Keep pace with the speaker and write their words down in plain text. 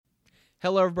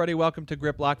Hello, everybody. Welcome to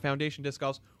Grip Lock Foundation Disc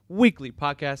Golf's weekly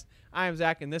podcast. I am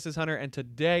Zach, and this is Hunter. And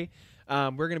today,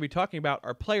 we're going to be talking about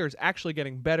are players actually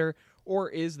getting better,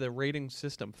 or is the rating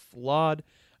system flawed?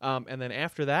 And then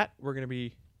after that, we're going to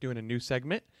be doing a new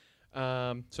segment. So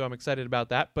I'm excited about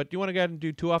that. But do you want to go ahead and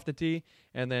do 2 off the tee,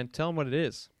 and then tell them what it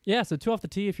is? Yeah, so 2 off the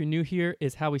tee, if you're new here,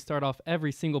 is how we start off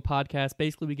every single podcast.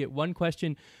 Basically, we get one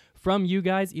question from you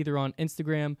guys, either on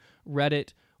Instagram,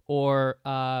 Reddit, or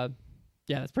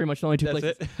that's pretty much the only two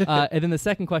places. And then the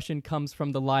second question comes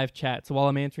from the live chat. So while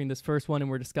I'm answering this first one and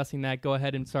we're discussing that, go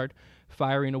ahead and start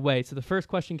firing away. So the first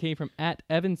question came from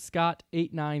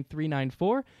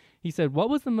 @EvansScott89394. He said, "What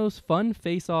was the most fun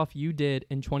face-off you did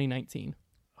in 2019?"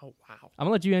 Oh, wow. I'm going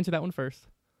to let you answer that one first.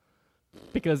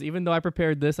 Because even though I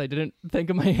prepared this, I didn't think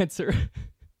of my answer.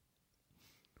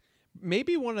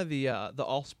 Maybe one of the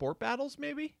all-sport battles,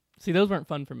 maybe? See, those weren't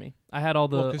fun for me. I had all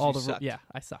the... sucked. Yeah,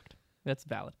 I sucked. That's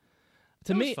valid.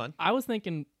 That To was me, fun. I was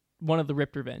thinking one of the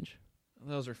Ripped Revenge.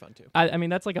 Those are fun, too. I mean,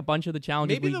 that's like a bunch of the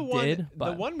challenges Maybe did.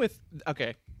 the one with...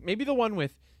 Okay, maybe the one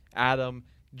with Adam,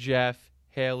 Jeff,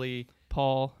 Haley...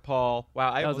 Paul.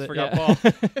 Wow, I almost forgot yeah.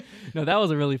 Paul. No, that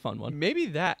was a really fun one. Maybe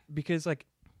that, because like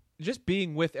just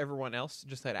being with everyone else,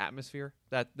 just that atmosphere,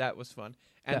 that was fun.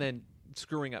 And then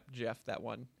screwing up Jeff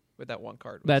with that one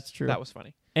card. That's true. That was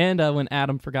funny. And when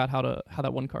Adam forgot how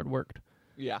that one card worked.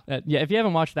 Yeah. If you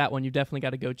haven't watched that one, you definitely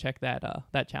got to go check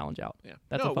that challenge out. Yeah.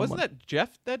 That's a fun wasn't one. that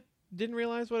Jeff that didn't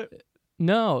realize what it...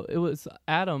 No, it was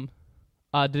Adam.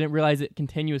 Didn't realize it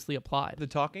continuously applied. The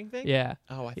talking thing? Yeah.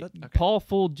 Oh, I thought... Okay. Paul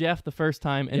fooled Jeff the first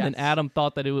time, and then Yes. Adam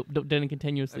thought that it didn't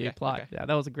continuously apply. Okay. Yeah,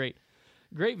 that was a great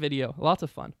video. Lots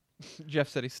of fun. Jeff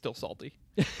said he's still salty.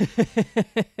 This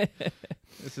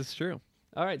is true.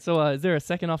 All right, so is there a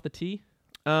second off the tee?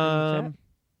 Let's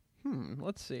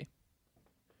see.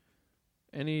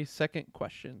 Any second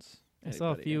questions? I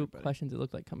saw a few questions it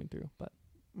looked like coming through, but...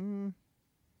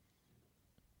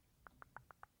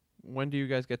 When do you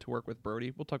guys get to work with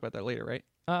Brody? We'll talk about that later, right?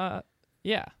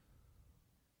 Yeah.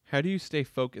 How do you stay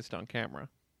focused on camera?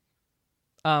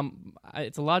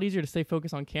 It's a lot easier to stay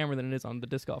focused on camera than it is on the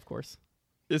disc golf course.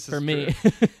 This for is me. true.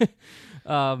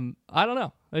 I don't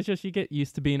know. It's just you get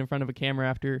used to being in front of a camera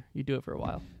after you do it for a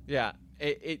while. Yeah.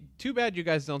 Too bad you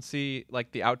guys don't see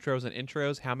like the outros and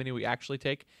intros, how many we actually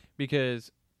take,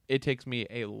 because it takes me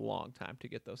a long time to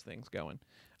get those things going.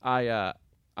 I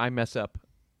mess up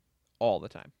all the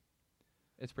time.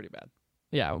 It's pretty bad.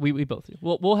 Yeah, we both do.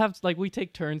 We'll have we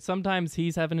take turns. Sometimes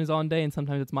he's having his on day, and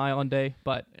sometimes it's my on day.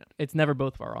 But it's never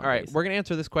both of our on days. All right, we're gonna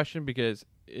answer this question because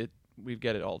we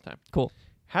get it all the time. Cool.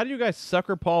 How do you guys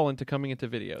sucker Paul into coming into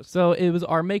videos? So it was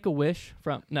our Make-A-Wish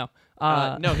from no,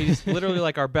 he's literally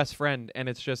like our best friend, and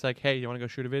it's just like, hey, you want to go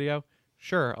shoot a video?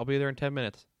 Sure, I'll be there in 10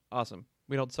 minutes. Awesome.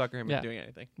 We don't sucker him into doing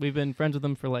anything. We've been friends with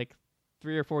him for like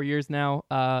 3 or 4 years now.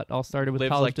 It all started with Lives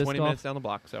college like disc 20 golf. minutes down the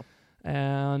block. So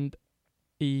and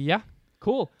yeah,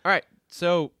 cool. All right,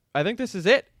 so I think this is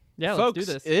it. Yeah, folks, let's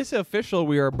do this. It's official.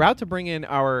 We are about to bring in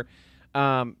our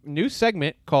new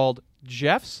segment called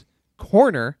Jeff's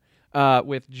Corner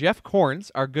with Jeff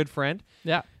Corns, our good friend.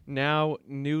 Yeah. Now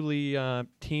newly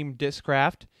Team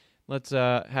Discraft. Let's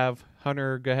have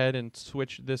Hunter go ahead and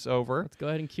switch this over. Let's go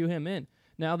ahead and cue him in.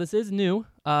 Now, this is new,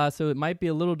 so it might be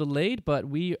a little delayed, but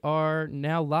we are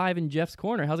now live in Jeff's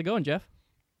Corner. How's it going, Jeff?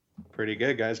 Pretty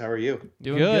good, guys. How are you?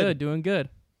 Doing good.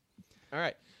 All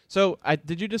right. So,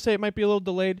 did you just say it might be a little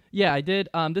delayed? Yeah, I did.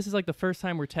 This is like the first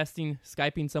time we're testing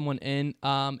Skyping someone in.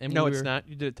 No, it's not.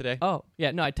 You did it today. Oh,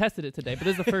 yeah. No, I tested it today, but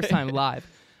this is the first time live.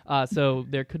 So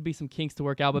there could be some kinks to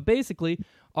work out. But basically,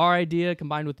 our idea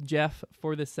combined with Jeff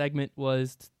for this segment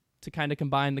was to kind of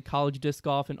combine the college disc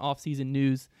golf and off-season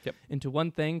news into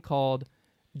one thing called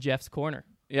Jeff's Corner.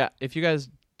 Yeah. If you guys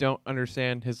don't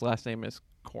understand, his last name is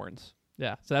Corns.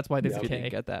 Yeah, so that's why there's If a you K.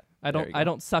 didn't get that. I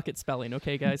don't suck at spelling,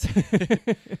 okay, guys?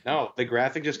 No, the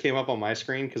graphic just came up on my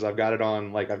screen because I've got it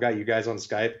on, I've got you guys on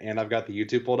Skype and I've got the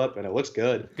YouTube pulled up and it looks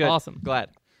good. Good. Awesome.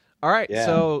 Glad. All right, Yeah.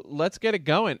 so let's get it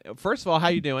going. First of all, how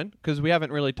you doing? Because we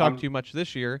haven't really talked to you much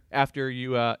this year after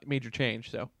you made your change.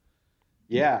 So.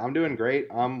 Yeah, I'm doing great.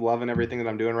 I'm loving everything that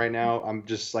I'm doing right now. I'm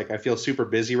just I feel super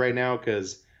busy right now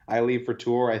because I leave for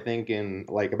tour, I think, in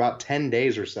about 10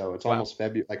 days or so. It's almost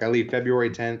February. I leave February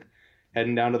 10th,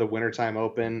 heading down to the Wintertime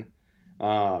Open.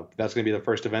 That's going to be the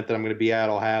first event that I'm going to be at.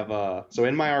 I'll have so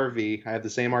in my RV, I have the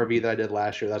same RV that I did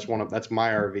last year. That's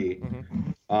my RV.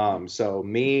 Mm-hmm. So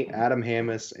me, Adam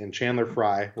Hammis, and Chandler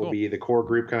Fry will be the core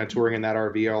group kind of touring in that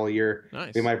RV all year.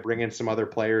 Nice. We might bring in some other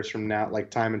players from now,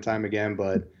 time and time again,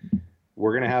 but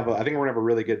we're going to have I think we're going to have a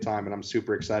really good time, and I'm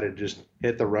super excited to just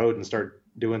hit the road and start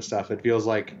doing stuff. It feels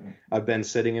like I've been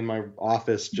sitting in my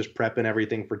office just prepping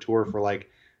everything for tour for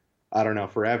I don't know,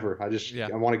 forever. I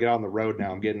want to get on the road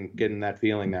now. I'm getting that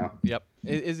feeling now. Yep.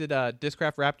 Is it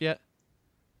Discraft wrapped yet?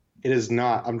 It is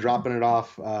not. I'm dropping it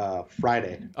off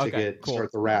Friday to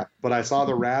start the wrap. But I saw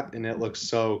the wrap and it looks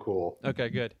so cool. Okay,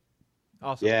 good.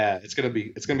 Awesome. Yeah, it's gonna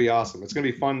be awesome. It's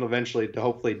gonna be fun eventually to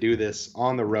hopefully do this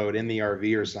on the road in the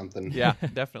RV or something. Yeah,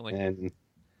 definitely. And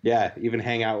yeah, even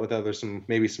hang out with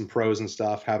maybe some pros and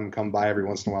stuff. Have them come by every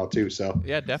once in a while too. So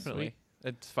yeah, definitely.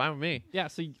 Sweet. It's fine with me. Yeah.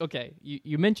 So okay,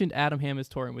 you mentioned Adam Ham is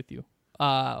touring with you.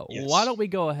 Yes. Why don't we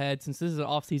go ahead, since this is an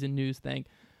off-season news thing,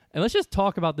 and let's just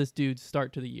talk about this dude's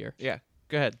start to the year. Yeah.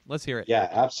 Go ahead. Let's hear it. Yeah,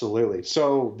 absolutely.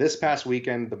 So this past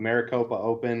weekend, the Maricopa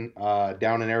Open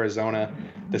down in Arizona,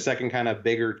 the second kind of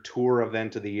bigger tour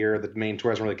event of the year. The main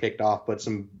tour hasn't really kicked off, but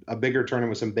a bigger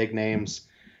tournament with some big names.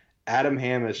 Adam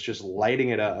Ham is just lighting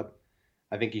it up.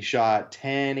 I think he shot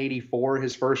 1084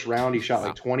 his first round. He shot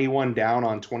like 21 down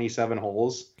on 27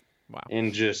 holes. Wow.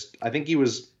 And I think he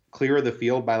was clear of the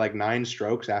field by like 9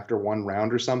 strokes after one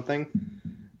round or something.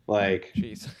 Like,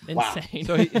 jeez, insane.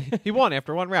 Wow. So he won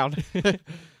after one round.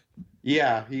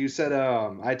 Yeah, he said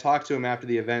I talked to him after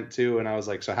the event too, and I was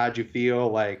like, so how'd you feel?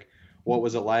 Like, what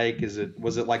was it like?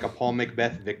 Was it like a Paul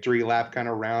Macbeth victory lap kind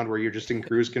of round where you're just in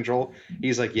cruise control?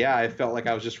 He's like, yeah, I felt like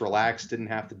I was just relaxed, didn't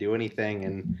have to do anything.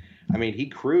 And I mean, he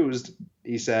cruised,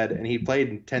 he said, and he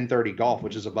played 1030 golf,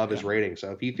 which is above his rating.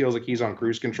 So if he feels like he's on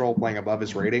cruise control playing above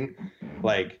his rating,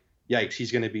 like, yikes,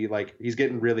 he's going to be like, he's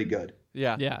getting really good.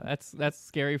 Yeah. Yeah, that's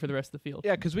scary for the rest of the field.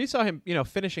 Yeah, because we saw him,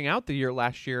 finishing out the year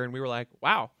last year, and we were like,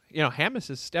 wow, Hamas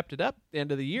has stepped it up at the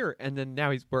end of the year, and then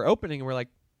now we're opening, and we're like,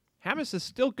 Hamas is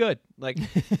still good. Like,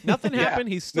 nothing happened.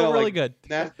 He's still really good.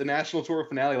 The National Tour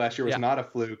finale last year was not a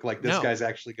fluke. Like, this guy's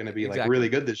actually going to be like really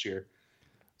good this year.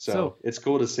 So it's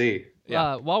cool to see.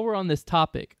 Yeah. While we're on this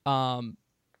topic,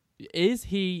 is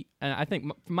he? And I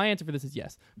think my answer for this is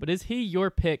yes. But is he your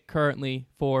pick currently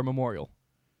for Memorial?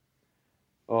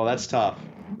 Oh, that's tough.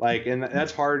 Like, and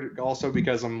that's hard also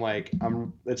because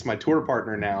it's my tour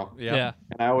partner now. Yeah.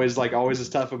 And I always it's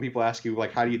tough when people ask you,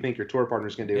 like, how do you think your tour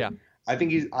partner's going to do? Yeah. I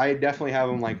think I definitely have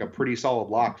him like a pretty solid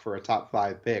lock for a top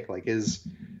 5 pick. Like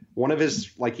one of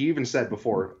his, like he even said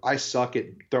before, I suck at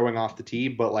throwing off the tee,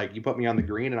 but like you put me on the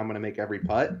green and I'm going to make every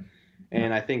putt.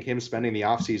 And I think him spending the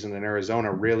offseason in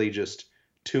Arizona really just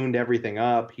tuned everything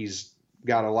up. He's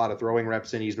got a lot of throwing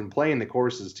reps in. He's been playing the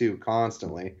courses too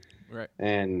constantly. Right.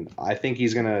 And I think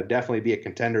he's going to definitely be a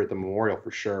contender at the Memorial for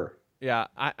sure. Yeah.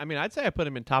 I mean, I'd say I put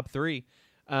him in top 3.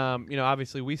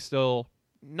 Obviously we still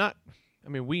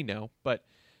we know, but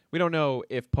we don't know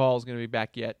if Paul's going to be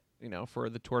back yet, for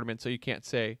the tournament. So you can't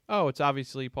say, oh, it's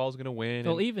obviously Paul's going to win.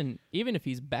 Well, even if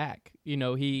he's back,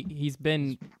 he's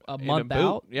been a month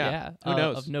out. Yeah. Who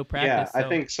knows? Of no practice. Yeah, I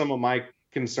think some of my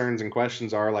concerns and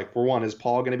questions are like, for one, is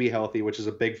Paul going to be healthy, which is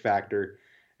a big factor.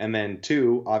 And then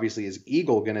 2, obviously, is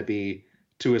Eagle going to be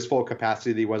to his full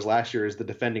capacity that he was last year as the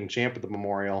defending champ at the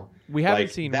Memorial? We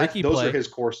haven't seen Ricky play. Those are his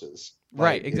courses.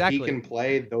 Right, exactly. If he can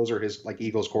play, those are his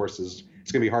Eagles courses.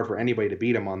 It's going to be hard for anybody to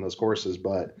beat him on those courses,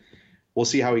 but we'll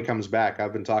see how he comes back.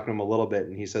 I've been talking to him a little bit,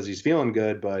 and he says he's feeling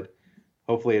good, but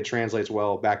hopefully it translates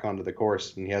well back onto the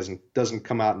course, and he doesn't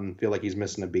come out and feel like he's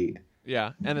missing a beat.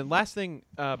 Yeah, and then last thing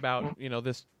about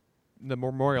the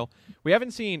Memorial, we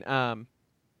haven't seen.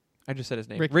 I just said his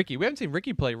name, Ricky. We haven't seen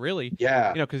Ricky play really.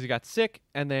 Yeah. Because he got sick,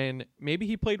 and then maybe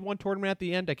he played one tournament at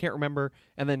the end. I can't remember.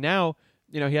 And then now,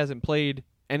 he hasn't played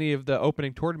any of the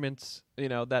opening tournaments,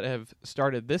 that have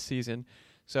started this season.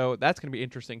 So that's going to be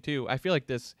interesting too. I feel like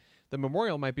the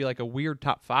Memorial might be like a weird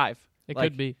top 5. It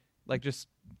could be. Like, just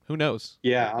who knows?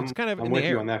 Yeah, it's kind of I'm in with the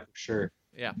air. you on that for sure.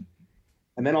 Yeah.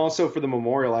 And then also for the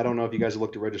Memorial, I don't know if you guys have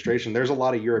looked at registration. There's a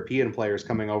lot of European players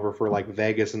coming over for like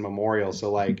Vegas and Memorial.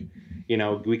 So like,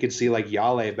 we could see like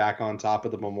Yale back on top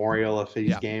of the Memorial if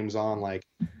his game's on. Like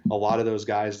a lot of those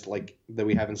guys like that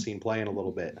we haven't seen play in a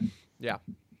little bit. Yeah.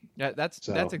 Yeah, that's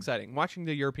exciting. Watching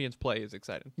the Europeans play is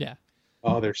exciting. Yeah.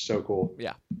 Oh, they're so cool.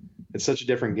 Yeah. It's such a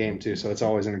different game too, so it's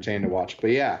always entertaining to watch.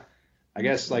 But yeah, I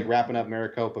guess like wrapping up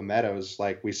Maricopa Meadows,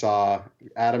 like we saw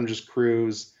Adam just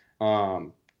cruise.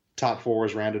 Top 4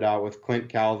 was rounded out with Clint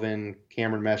Calvin,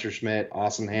 Cameron Messerschmidt,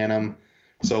 Austin Hannum.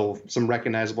 So some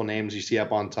recognizable names you see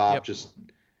up on top, just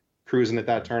cruising at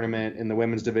that tournament. In the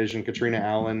women's division, Katrina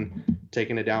Allen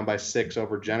taking it down by 6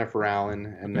 over Jennifer Allen,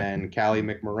 and then Callie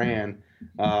McMoran,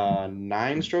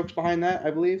 9 strokes behind that,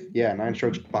 I believe. Yeah, 9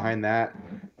 strokes behind that.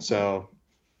 So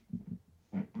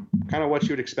kind of what you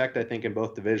would expect, I think, in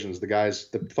both divisions.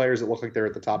 The players that look like they're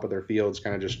at the top of their fields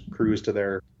kind of just cruise to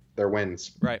their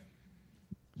wins. Right.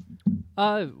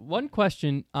 One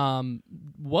question.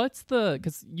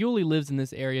 Because Yuli lives in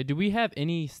this area, do we have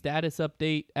any status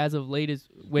update as of late as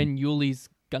when Yuli's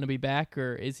going to be back,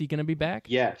 or is he going to be back?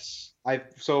 Yes.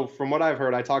 So from what I've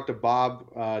heard, I talked to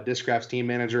Bob, Discraft's team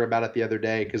manager, about it the other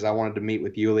day because I wanted to meet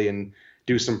with Yuli and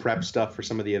do some prep stuff for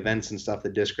some of the events and stuff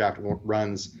that Discraft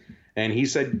runs. And he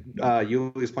said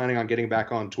Yuli's planning on getting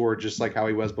back on tour just like how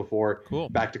he was before. Cool.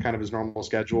 Back to kind of his normal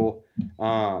schedule.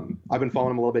 I've been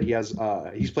following him a little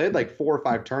bit. He's played like 4 or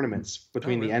 5 tournaments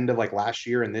between the end of like last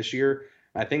year and this year.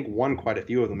 I think won quite a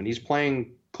few of them, and he's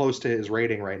playing close to his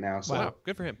rating right now. So. Wow,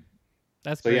 good for him.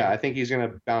 That's so great. yeah, I think he's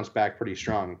gonna bounce back pretty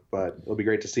strong. But it'll be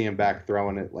great to see him back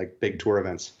throwing at like big tour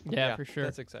events. Yeah, for sure.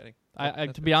 That's exciting.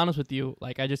 To be honest with you,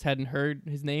 like I just hadn't heard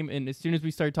his name, and as soon as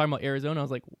we started talking about Arizona, I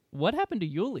was like, "What happened to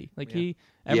Yuli?" Like ever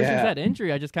since that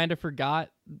injury, I just kind of forgot.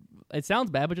 It sounds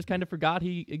bad, but just kind of forgot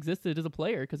he existed as a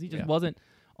player because he just wasn't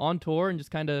on tour and just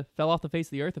kind of fell off the face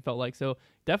of the earth. It felt like so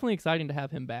definitely exciting to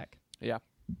have him back. Yeah,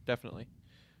 definitely.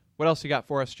 What else you got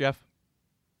for us, Jeff?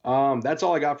 That's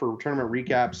all I got for tournament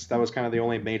recaps. That was kind of the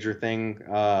only major thing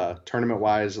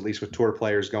tournament-wise, at least with tour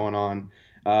players going on.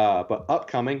 But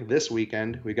upcoming this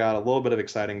weekend, we got a little bit of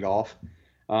exciting golf.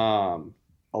 I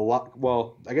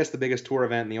guess the biggest tour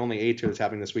event and the only A tour that's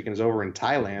happening this weekend is over in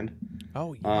Thailand.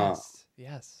 Oh, yes.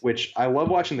 Yes. Which I love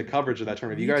watching the coverage of that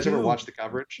tournament. Have you guys ever watched the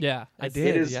coverage? Yeah, I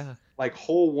did. It is like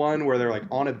hole 1 where they're like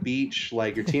on a beach,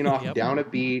 like you're teeing off down a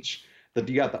beach.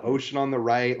 You got the ocean on the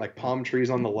right, like palm trees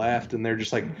on the left, and they're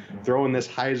just like throwing this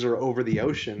hyzer over the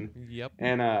ocean. Yep.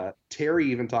 And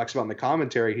Terry even talks about in the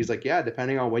commentary, he's like, yeah,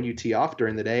 depending on when you tee off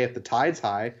during the day, if the tide's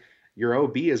high, your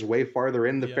OB is way farther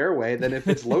in the fairway than if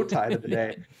it's low tide of the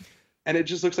day. And it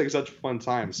just looks like such a fun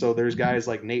time. So there's guys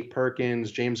like Nate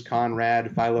Perkins, James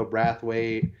Conrad, Philo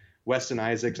Brathwaite, Weston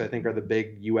Isaacs, I think are the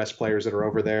big U.S. players that are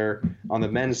over there on the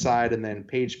men's side, and then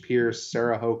Paige Pierce,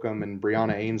 Sarah Hokum, and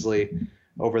Brianna Ainsley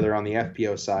over there on the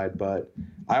FPO side. But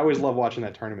I always love watching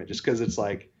that tournament just because it's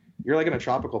like you're like in a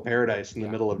tropical paradise in the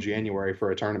middle of January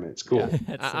for a tournament. It's cool.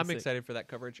 Yeah, I'm excited for that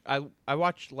coverage. I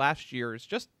watched last year's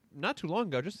just not too long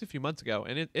ago, just a few months ago,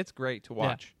 and it's great to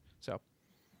watch. So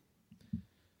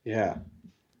yeah.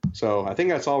 So I think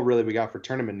that's all really we got for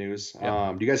tournament news.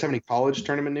 Do you guys have any college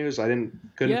tournament news? I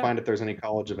couldn't find if there's any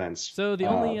college events. So the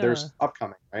only there's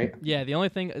upcoming, right? Yeah, the only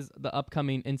thing is the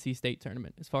upcoming NC State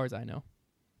tournament, as far as I know,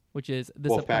 which is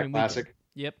this Wolfpack upcoming Classic.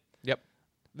 Weekend. Yep.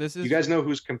 This is. You guys know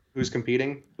who's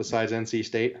competing besides NC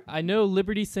State? I know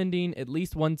Liberty's sending at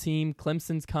least one team.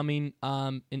 Clemson's coming.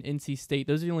 In NC State.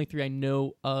 Those are the only 3 I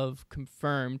know of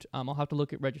confirmed. I'll have to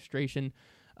look at registration.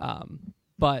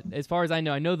 But as far as I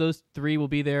know those 3 will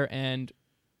be there. And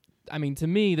I mean, to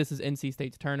me, this is NC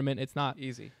State's tournament. It's not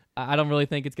easy. I don't really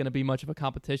think it's going to be much of a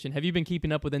competition. Have you been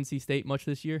keeping up with NC State much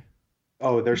this year?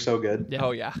 Oh, they're so good. Yeah.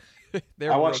 Oh yeah.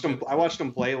 I watched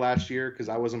them play last year because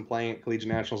I wasn't playing at Collegiate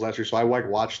Nationals last year, so I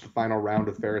watched the final round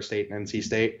with Ferris State and NC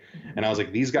State, and I was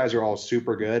like, these guys are all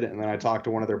super good. And then I talked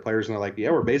to one of their players, and they're like, yeah,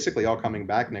 we're basically all coming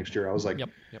back next year. I was like, yep.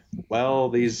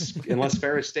 Well, unless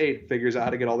Ferris State figures out how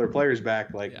to get all their players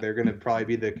back, they're going to probably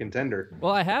be the contender.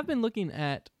 Well, I have been looking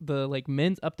at the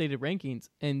men's updated rankings,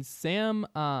 and Sam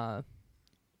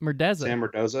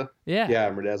Merdoza? Yeah. Yeah,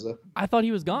 Merdoza. I thought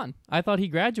he was gone. I thought he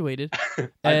graduated.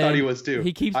 I thought he was too.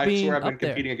 He keeps I being swear I've been up there.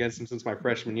 competing against him since my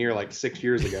freshman year, like 6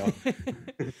 years ago.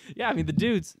 Yeah, I mean, the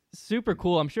dude's super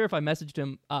cool. I'm sure if I messaged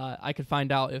him, I could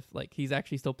find out if he's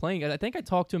actually still playing. I think I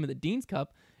talked to him at the Dean's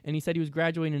Cup, and he said he was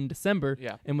graduating in December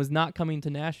and was not coming to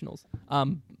nationals.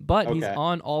 But he's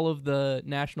on all of the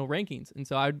national rankings, and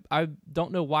so I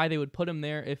don't know why they would put him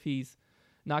there if he's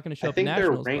not going to show up at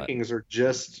nationals. I think their rankings are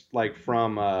just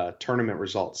from tournament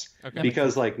results. Okay.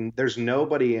 Because there's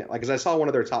nobody because I saw one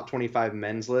of their top 25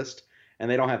 men's list, and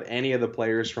they don't have any of the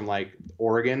players from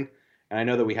Oregon. And I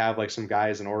know that we have some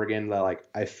guys in Oregon that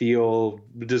I feel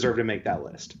deserve to make that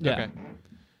list. Yeah. Okay.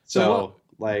 So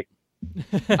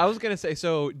I was gonna say,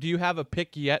 so do you have a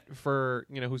pick yet for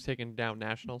who's taking down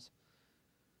nationals?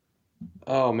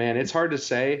 Oh man, it's hard to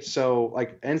say. So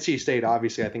NC State,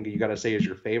 obviously, I think you got to say is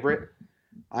your favorite.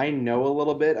 I know a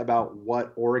little bit about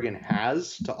what Oregon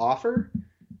has to offer.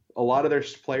 A lot of their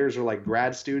players are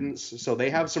grad students, so they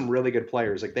have some really good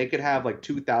players. They could have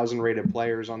 2,000 rated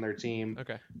players on their team,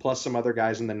 plus some other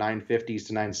guys in the 950s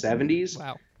to 970s.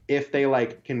 Wow. If they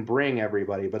can bring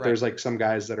everybody, but there's some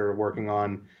guys that are working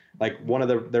on one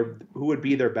of their who would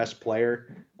be their best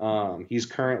player. He's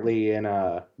currently in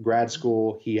grad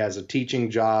school. He has a teaching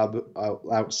job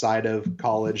outside of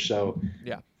college, so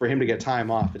for him to get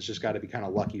time off, it's just got to be kind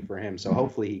of lucky for him. So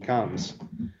hopefully he comes,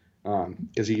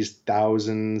 because he's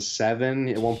 1,007.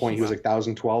 At one point he was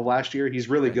 1,012 last year. He's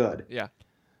really good. Yeah.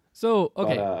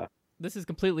 So this is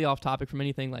completely off topic from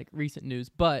anything recent news,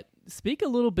 but speak a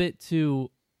little bit to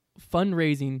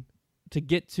fundraising to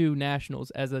get to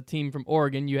nationals as a team from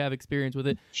Oregon? You have experience with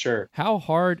it. Sure. How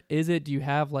hard is it? Do you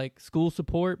have like school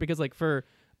support? Because like for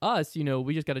us,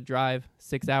 we just got to drive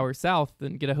 6 hours south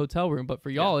and get a hotel room. But for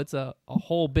y'all, it's a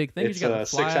whole big thing. It's a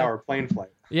 6-hour plane flight.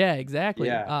 Yeah, exactly.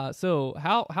 Yeah. So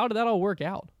how did that all work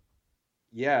out?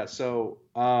 Yeah. So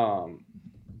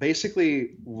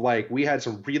basically, like we had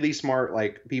some really smart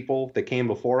like people that came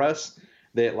before us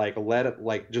that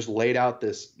just laid out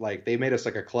this, like they made us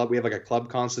like a club. We have like a club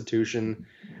constitution.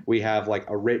 We have like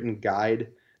a written guide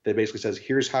that basically says,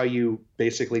 here's how you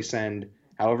basically send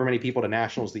however many people to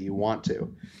nationals that you want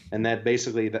to. And that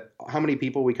basically how many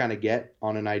people we kind of get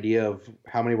on an idea of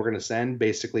how many we're going to send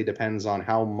basically depends on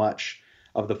how much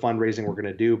of the fundraising we're going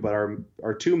to do. But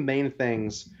our two main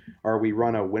things are we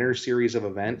run a winter series of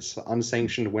events,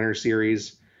 unsanctioned winter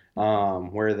series,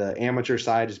 where the amateur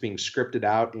side is being scripted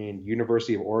out in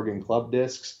University of Oregon club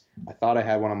discs. I thought I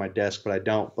had one on my desk, but I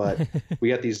don't. But we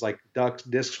got these like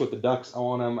discs with the ducks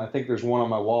on them. I think there's one on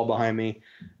my wall behind me.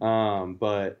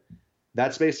 But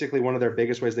that's basically one of their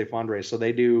biggest ways they fundraise. So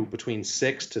they do between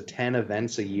 6 to 10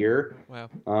 events a year.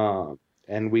 Wow.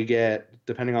 And we get,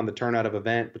 depending on the turnout of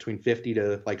event, between 50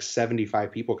 to like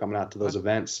 75 people coming out to those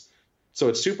events. So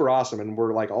it's super awesome. And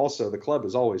we're like, also the club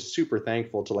is always super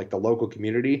thankful to like the local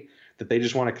community that they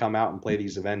just want to come out and play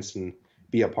these events and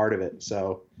be a part of it.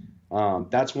 So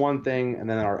that's one thing. And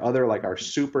then our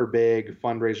super big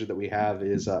fundraiser that we have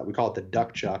is we call it the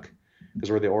Duck Chuck,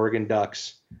 because we're the Oregon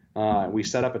Ducks. We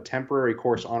set up a temporary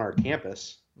course on our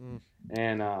campus,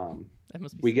 and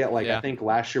we get like, I think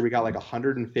last year we got like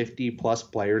 150 plus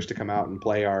players to come out and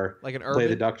play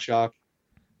the Duck Chuck.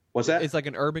 What's that? It's like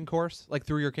an urban course, like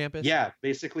through your campus? Yeah,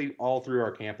 basically all through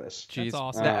our campus. Jeez. That's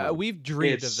awesome. We've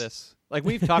dreamed of this. Like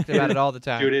we've talked about it all the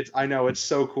time. Dude, I know, it's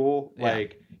so cool. Yeah.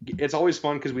 Like it's always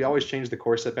fun because we always change the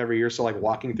course up every year. So like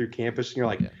walking through campus and you're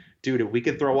like, dude, if we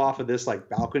could throw off of this like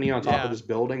balcony on top of this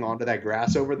building onto that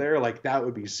grass over there, like that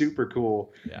would be super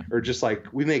cool. Yeah. Or just like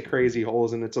we make crazy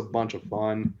holes and it's a bunch of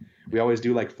fun. We always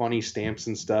do like funny stamps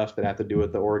and stuff that have to do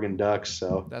with the Oregon Ducks.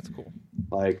 So that's cool.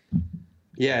 Like,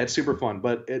 yeah, it's super fun.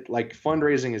 But it like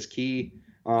fundraising is key.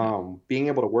 Being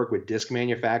able to work with disc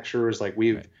manufacturers, like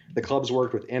the club's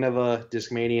worked with Innova,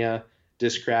 Discmania,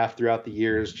 Discraft throughout the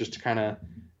years just to kind of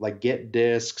like get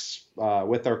discs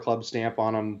with our club stamp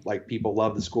on them. Like people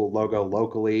love the school logo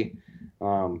locally.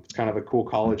 It's kind of a cool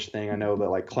college thing. I know that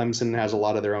like Clemson has a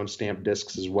lot of their own stamped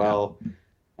discs as well.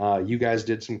 You guys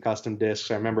did some custom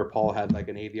discs. I remember Paul had like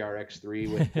an AVR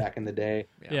X3 with back in the day.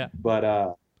 Yeah.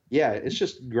 But it's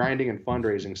just grinding and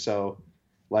fundraising. So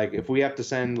like if we have to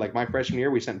send, like my freshman year,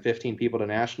 we sent 15 people to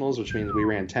nationals, which means we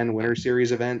ran 10 winter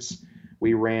series events.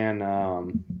 We ran,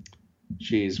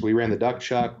 we ran the Duck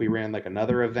Chuck. We ran like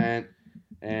another event.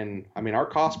 And I mean, our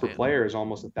cost per player is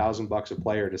almost $1,000 a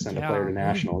player to send a player to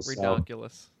nationals.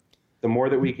 Ridiculous. So the more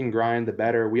that we can grind, the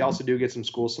better. We also do get some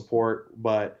school support,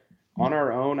 but on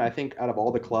our own, I think out of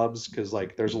all the clubs, because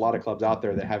like there's a lot of clubs out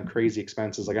there that have crazy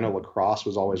expenses. Like I know lacrosse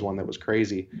was always one that was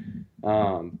crazy,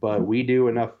 but we do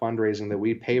enough fundraising that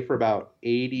we pay for about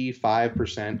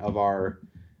 85% of our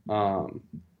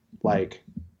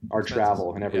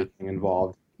travel and everything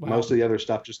involved. Wow. Most of the other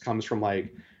stuff just comes from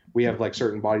like we have like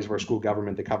certain bodies of our school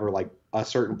government that cover like a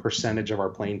certain percentage of our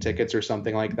plane tickets or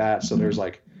something like that. So there's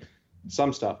like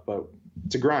some stuff, but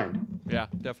it's a grind. Yeah,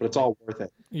 definitely. But it's all worth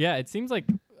it. Yeah, it seems like.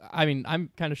 I mean,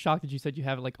 I'm kind of shocked that you said you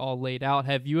have it like all laid out.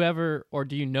 Have you ever, or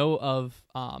do you know of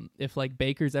if like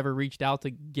Baker's ever reached out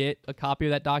to get a copy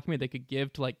of that document they could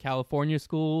give to like California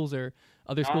schools or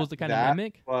other schools to kind of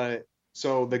mimic? But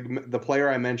so the player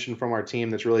I mentioned from our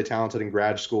team that's really talented in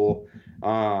grad school,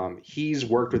 he's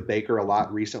worked with Baker a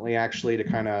lot recently actually to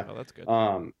kind of, that's good.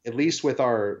 At least with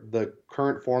the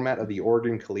current format of the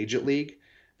Oregon Collegiate League,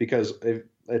 because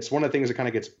it's one of the things that kind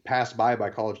of gets passed by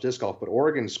college disc golf, but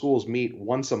Oregon schools meet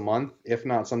once a month, if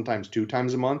not sometimes 2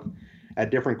 times a month, at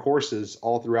different courses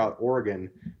all throughout Oregon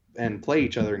and play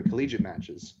each other in collegiate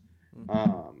matches.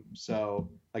 So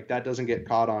like that doesn't get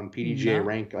caught on PDGA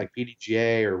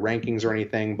PDGA or rankings or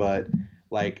anything, but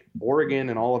like Oregon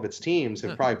and all of its teams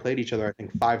have probably played each other, I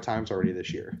think 5 times already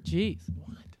this year. Jeez.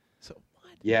 What? So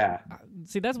what? Yeah.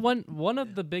 See, that's one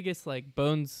of the biggest like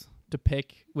bones to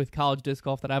pick with college disc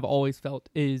golf that I've always felt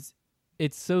is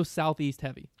it's so southeast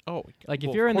heavy. Oh, like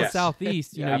if you're in the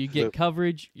southeast, you know, you absolutely. get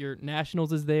coverage, your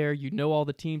nationals is there, you know all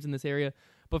the teams in this area.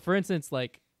 But for instance,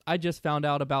 like I just found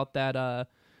out about that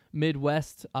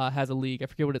Midwest has a league. I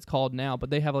forget what it's called now, but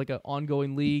they have like an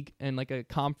ongoing league and like a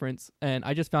conference. And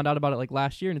I just found out about it like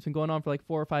last year, and it's been going on for like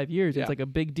 4 or 5 years. Yeah. It's like a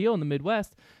big deal in the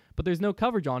Midwest. but there's no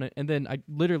coverage on it. And then I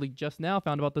literally just now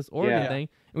found about this Oregon thing,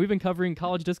 and we've been covering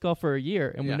college disc golf for a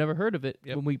year, and we've never heard of it.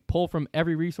 When we pull from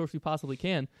every resource we possibly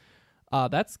can,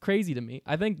 that's crazy to me.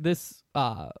 I think this,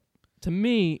 to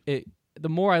me, the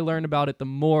more I learn about it, the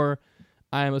more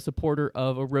I am a supporter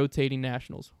of a rotating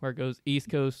nationals, where it goes East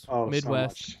Coast,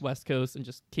 Midwest, West Coast, and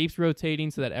just keeps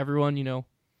rotating so that everyone,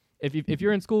 if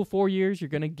you're in school 4 years, you're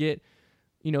going to get,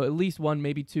 at least one,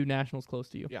 maybe two nationals close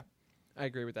to you. Yeah, I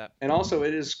agree with that. And also,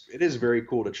 it is very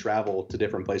cool to travel to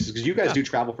different places, because you guys do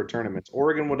travel for tournaments.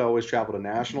 Oregon would always travel to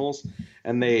nationals,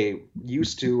 and they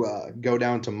used to go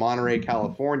down to Monterey,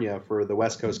 California for the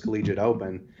West Coast Collegiate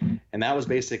Open, and that was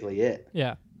basically it.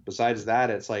 Yeah. Besides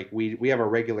that, it's like we have our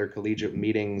regular collegiate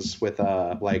meetings with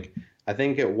I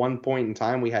think at one point in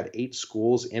time we had 8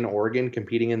 schools in Oregon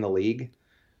competing in the league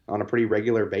on a pretty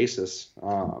regular basis.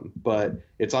 But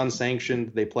it's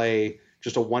unsanctioned. They play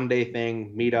just a one-day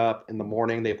thing, meet up in the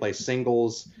morning. They play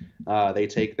singles. They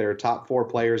take their top 4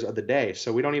 players of the day.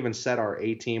 So we don't even set our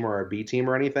A team or our B team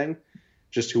or anything.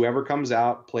 Just whoever comes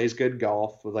out plays good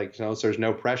golf. So there's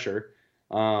no pressure.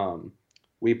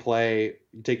 We play,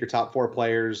 you take your top 4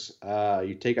 players,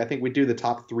 I think we do the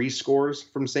top 3 scores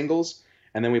from singles,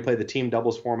 and then we play the team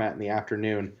doubles format in the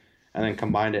afternoon, and then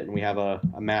combine it, and we have a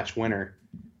match winner.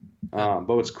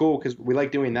 But it's cool because we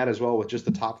like doing that as well with just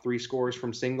the top 3 scores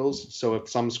from singles. So if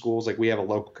some schools, like we have a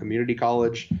local community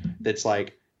college that's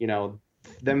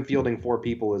them fielding 4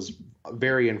 people is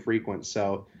very infrequent.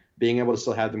 So being able to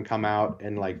still have them come out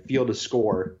and field a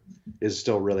score is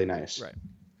still really nice. Right.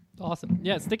 Awesome.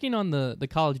 Yeah, sticking on the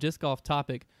college disc golf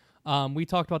topic, we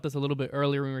talked about this a little bit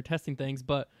earlier when we were testing things,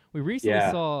 but we recently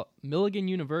saw Milligan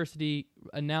University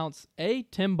announce A,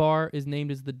 Tim Barr is named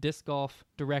as the disc golf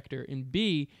director, and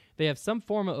B, they have some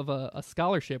form of a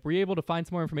scholarship. Were you able to find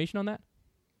some more information on that?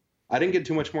 I didn't get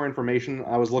too much more information.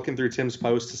 I was looking through Tim's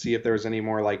post to see if there was any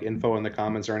more info in the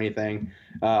comments or anything.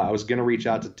 I was going to reach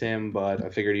out to Tim, but I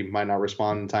figured he might not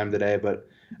respond in time today, but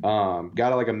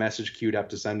got a message queued up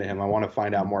to send to him. I want to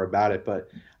find out more about it,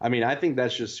 but I think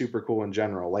that's just super cool in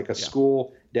general.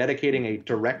 School dedicating a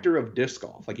director of disc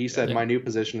golf. Like he said, my new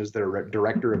position is the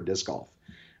director of disc golf,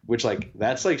 which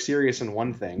that's serious in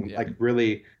one thing,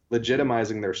 really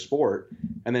legitimizing their sport.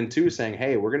 And then 2, saying,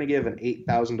 hey, we're going to give an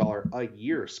 $8,000 a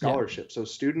year scholarship. So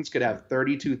students could have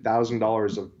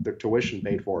 $32,000 of their tuition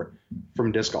paid for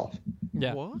from disc golf.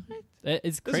 Yeah. What?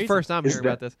 It's crazy. This is the first time hearing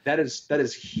about this. That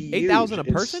is huge. 8,000 a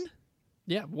person?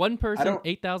 Yeah, one person,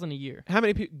 8,000 a year. How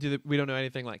many people we don't know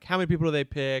anything how many people do they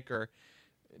pick or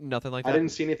nothing like that? I didn't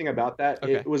see anything about that.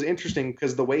 Okay. It was interesting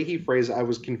because the way he phrased it, I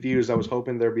was confused. I was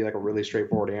hoping there'd be a really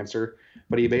straightforward answer,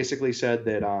 but he basically said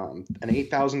that an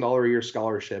 $8,000 a year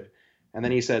scholarship, and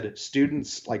then he said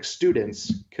students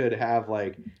could have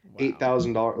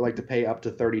 $8,000 to pay up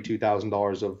to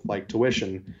 $32,000 of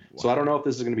tuition. Wow. So I don't know if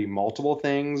this is going to be multiple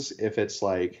things, if it's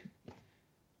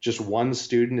just one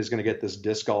student is going to get this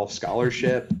disc golf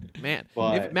scholarship. Man,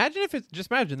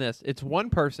 imagine this. It's one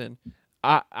person.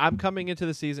 I'm coming into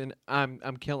the season.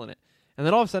 I'm killing it, and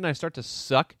then all of a sudden I start to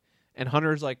suck, and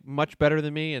Hunter's much better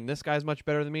than me, and this guy's much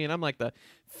better than me, and I'm the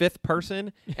 5th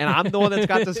person, and I'm the one that's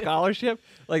got the scholarship.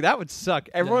 That would suck.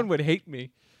 Everyone would hate me.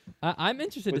 I'm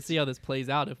interested to see how this plays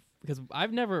out, because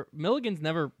Milligan's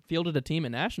never fielded a team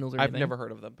at nationals or anything. I've never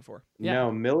heard of them before. Yeah.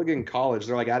 No, Milligan College.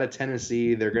 They're out of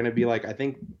Tennessee. They're going to be I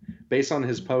think, based on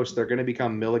his post, they're going to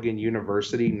become Milligan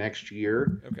University next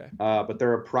year. Okay. But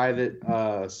they're a private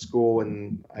school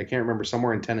in, I can't remember,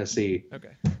 somewhere in Tennessee.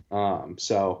 Okay.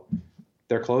 So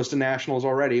they're close to nationals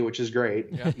already, which is great.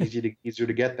 Yeah. Easier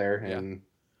to get there. And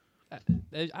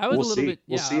I was a little bit.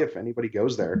 We'll see if anybody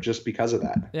goes there just because of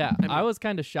that. Yeah, I was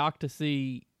kind of shocked to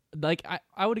see.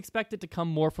 I would expect it to come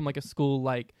more from a school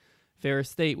like Ferris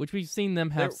State, which we've seen them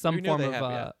have some form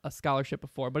of a scholarship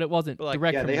before, but it wasn't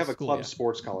direct. Yeah, from they have the a school, club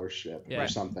sports scholarship or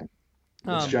something.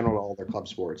 It's general to all their club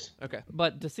sports. Okay,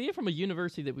 but to see it from a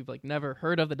university that we've never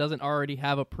heard of, that doesn't already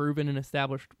have a proven and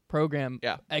established program,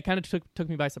 it kind of took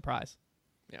me by surprise.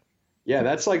 Yeah,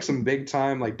 that's some big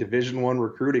time Division I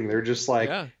recruiting. They're just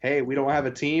hey, we don't have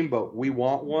a team, but we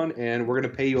want one, and we're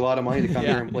gonna pay you a lot of money to come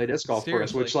here and play disc golf for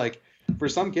us. Which for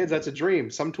some kids that's a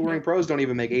dream. Some touring pros don't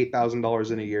even make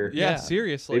 $8,000 in a year. Yeah,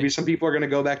 seriously. Maybe some people are gonna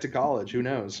go back to college. Who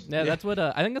knows? Yeah, that's what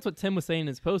I think that's what Tim was saying in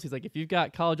his post. He's if you've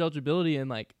got college eligibility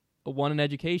and one in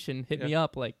education, hit me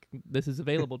up. This is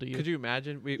available to you. Could you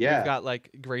imagine? We've got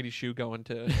Grady Shue going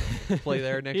to play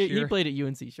there next year. He played at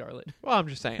UNC Charlotte. Well, I'm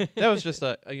just saying. That was just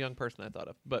a young person I thought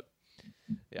of. But,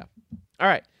 yeah. All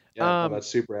right. Yeah, that's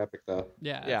super epic, though.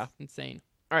 Yeah. It's insane.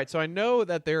 All right. So I know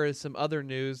that there is some other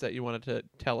news that you wanted to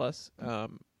tell us. I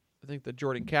think the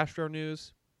Jordan Castro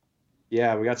news.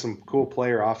 Yeah, we got some cool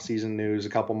player off-season news. A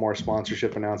couple more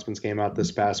sponsorship announcements came out this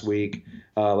past week.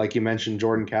 Like you mentioned,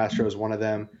 Jordan Castro is one of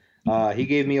them. He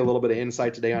gave me a little bit of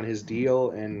insight today on his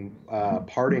deal and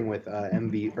parting with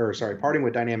parting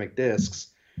with Dynamic Discs.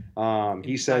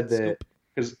 He said that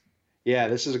because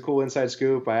this is a cool inside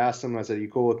scoop. I asked him, I said, "Are you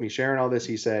cool with me sharing all this?"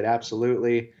 He said,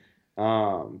 "Absolutely."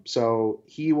 So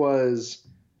he was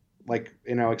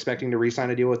expecting to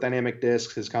re-sign a deal with Dynamic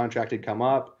Discs. His contract had come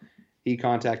up. He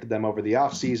contacted them over the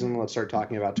off season. Let's start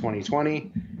talking about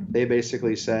 2020. They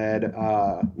basically said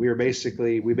we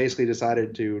basically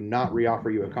decided to not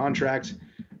reoffer you a contract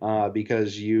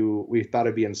because we thought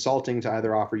it'd be insulting to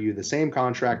either offer you the same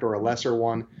contract or a lesser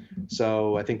one.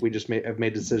 So I think we just have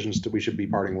made decisions we should be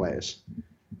parting ways.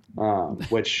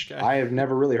 Which okay. I have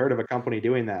never really heard of a company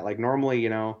doing that. Like normally,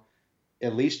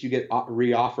 at least you get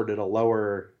reoffered at a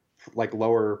lower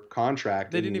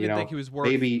contract. They didn't even think he was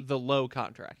worth the low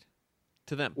contract.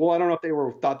 To them. Well, I don't know if they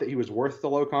thought that he was worth the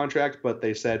low contract, but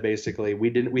they said basically we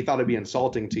thought it'd be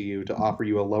insulting to you to offer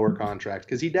you a lower contract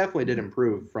because he definitely did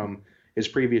improve from his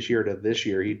previous year to this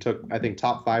year. He took, I think,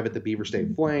 top 5 at the Beaver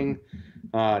State Fling,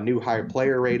 new high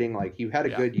player rating. Like he had a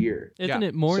good year. Isn't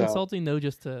it more insulting though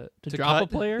just to drop a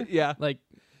player? Yeah. Like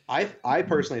I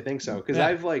personally think so because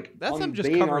I've that's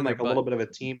being on a little bit of a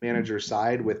team manager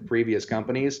side with previous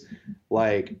companies.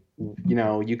 Like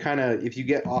you kind of if you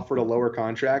get offered a lower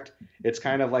contract, it's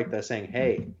kind of like the saying,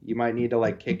 hey, you might need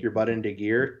to kick your butt into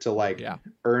gear to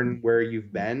earn where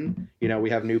you've been. We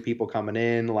have new people coming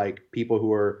in, like people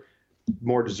who are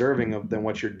more deserving of than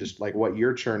what you're just what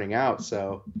you're churning out.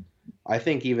 So I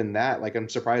think even that, I'm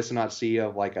surprised to not see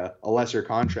of a lesser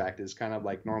contract is kind of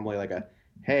normally a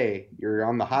hey, you're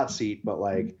on the hot seat, but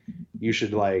you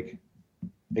should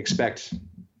expect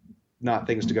not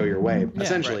things to go your way.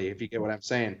 Essentially, if you get what I'm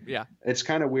saying. Yeah. It's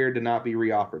kind of weird to not be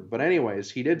reoffered. But anyways,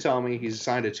 he did tell me he's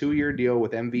signed a 2-year deal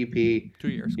with MVP. 2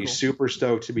 years. He's super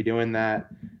stoked to be doing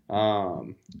that.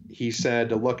 He said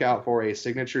to look out for a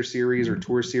signature series or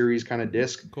tour series kind of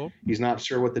disc. Cool. He's not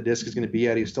sure what the disc is going to be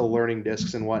yet. He's still learning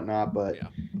discs and whatnot, but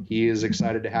he is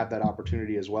excited to have that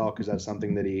opportunity as well because that's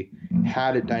something that he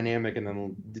had at Dynamic and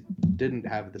then didn't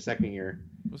have the second year.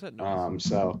 Was that noise?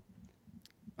 So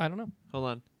I don't know. Hold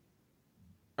on.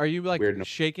 Are you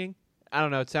shaking? I don't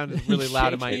know. It sounded really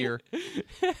loud in my ear.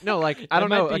 No, I don't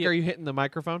know. Are you hitting the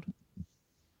microphone?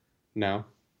 No.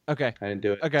 Okay. I didn't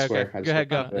do it. Okay. Go ahead.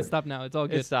 Go. It stopped now. It's all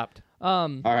good. It stopped. All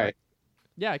right.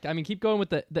 Yeah. I mean, keep going with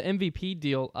the MVP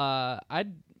deal.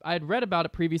 I'd read about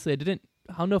it previously. I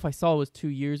don't know if I saw it was 2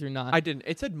 years or not. I didn't.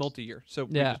 It said multi-year. So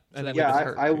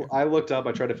I looked up.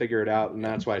 I tried to figure it out, and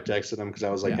that's why I texted him because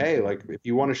I was like, hey, if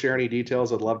you want to share any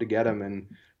details, I'd love to get them and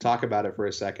talk about it for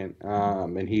a second.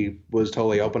 And he was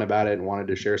totally open about it and wanted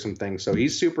to share some things. So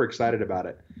he's super excited about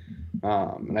it.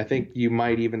 And I think you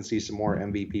might even see some more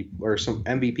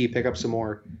MVP pick up some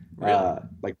more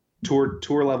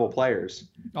tour level players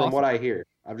from what I hear.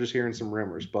 I'm just hearing some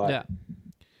rumors, but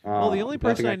well, the only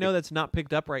person I know that's not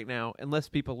picked up right now, unless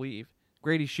people leave,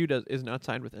 Grady Schuda is not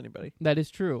signed with anybody. That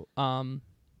is true.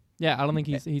 Yeah, I don't think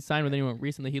he's signed with anyone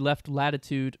recently. He left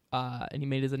Latitude, and he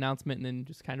made his announcement, and then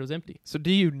just kind of was empty. So,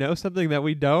 do you know something that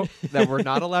we don't, that we're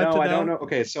not allowed to know? No, I don't know.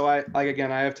 Okay, so I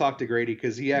have talked to Grady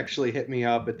because he actually hit me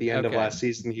up at the end of last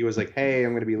season. He was like, "Hey,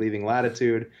 I'm going to be leaving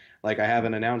Latitude. I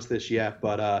haven't announced this yet,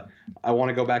 but I want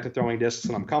to go back to throwing discs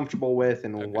that I'm comfortable with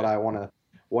and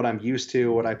what I'm used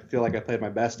to, what I feel like I played my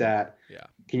best at. Yeah.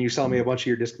 Can you sell me a bunch of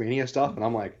your Discmania stuff?" And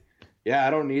I'm like, yeah,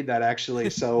 I don't need that actually.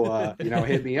 So,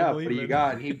 hit me up. What do you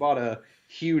got? And he bought a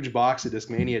huge box of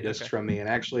Discmania discs from me. And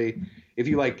actually, if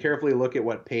you carefully look at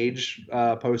what Paige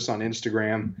posts on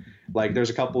Instagram, there's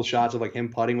a couple of shots of him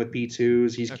putting with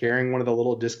P2s. He's carrying one of the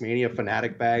little Discmania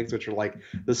Fanatic bags, which are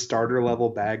the starter level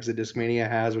bags that Discmania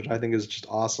has, which I think is just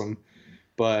awesome.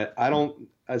 But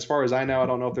as far as I know, I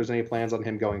don't know if there's any plans on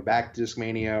him going back to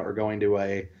Discmania or going to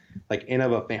a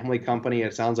Innova family company.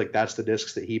 It sounds like that's the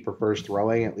discs that he prefers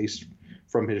throwing, at least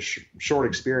from his short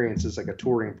experience as a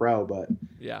touring pro. But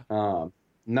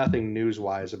nothing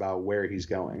news-wise about where he's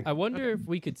going. I wonder if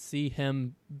we could see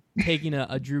him taking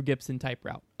a Drew Gibson type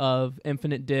route of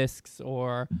infinite discs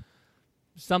or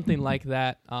something like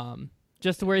that,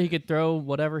 just to where he could throw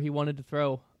whatever he wanted to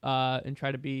throw and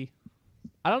try to be.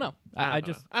 I don't know. I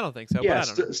don't think so. Yeah, but I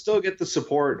don't know. Still get the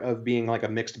support of being a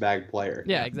mixed bag player.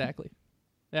 Yeah, exactly.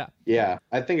 Yeah. Yeah,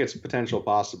 I think it's potential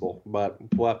possible, but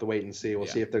we'll have to wait and see. We'll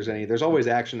see if there's any. There's always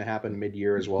action to happen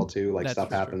mid-year as well too.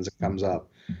 Stuff happens, it comes up.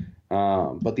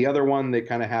 But the other one that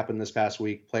kind of happened this past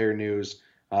week, player news.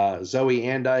 Zoe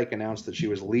Andyke announced that she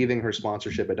was leaving her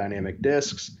sponsorship at Dynamic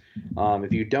Discs.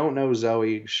 If you don't know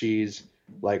Zoe, she's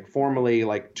formerly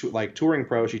touring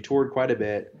pro. She toured quite a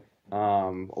bit.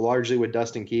 largely with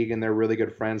Dustin Keegan. They're really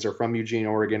good friends. They're from Eugene,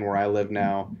 Oregon, where I live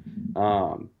now.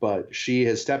 But she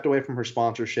has stepped away from her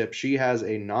sponsorship. She has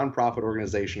a nonprofit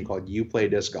organization called You Play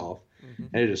Disc Golf,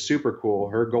 and it is super cool.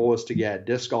 Her goal is to get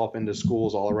disc golf into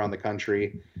schools all around the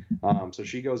country. So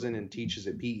she goes in and teaches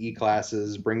at PE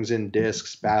classes, brings in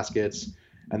discs, baskets,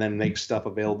 and then makes stuff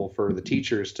available for the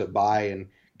teachers to buy and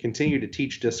continue to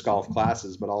teach disc golf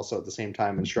classes, but also at the same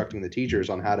time instructing the teachers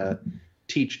on how to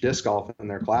teach disc golf in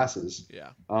their classes.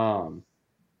 Yeah.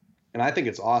 And I think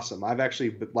it's awesome. I've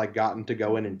actually like gotten to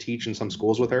go in and teach in some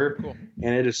schools with her,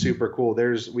 and it is super cool.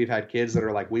 We've had kids that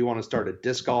are like, we want to start a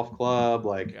disc golf club.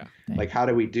 Like how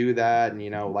do we do that?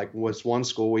 And like was one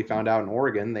school we found out in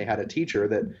Oregon, they had a teacher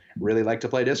that really liked to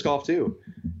play disc golf too,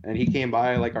 and he came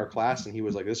by like our class and he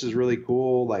was like, this is really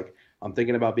cool. Like I'm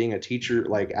thinking about being a teacher,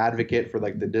 like advocate for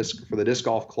like the disc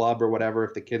golf club or whatever,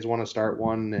 if the kids want to start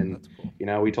one. And,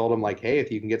 we told them like, hey,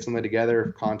 if you can get something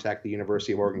together, contact the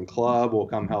University of Oregon club. We'll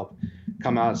come out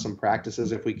at some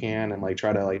practices if we can, and like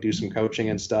try to like do some coaching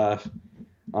and stuff.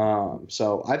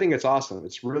 So I think it's awesome.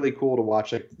 It's really cool to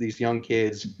watch like these young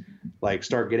kids like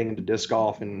start getting into disc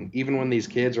golf. And even when these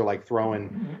kids are like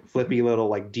throwing flippy little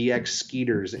like DX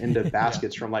skeeters into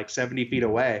baskets from like 70 feet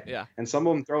away, and some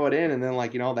of them throw it in, and then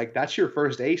like, like that's your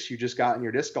first ace you just got in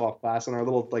your disc golf class in our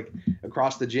little like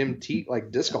across the gym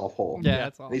like disc golf hole. Yeah,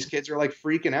 that's awesome. These kids are like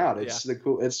freaking out. It's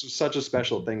it's such a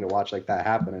special thing to watch like that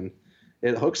happen, and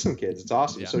it hooks some kids. It's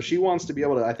awesome. So she wants to be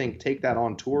able to, I think, take that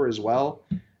on tour as well,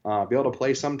 be able to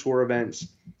play some tour events,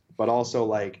 but also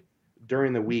like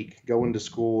during the week go into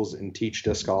schools and teach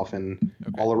disc golf and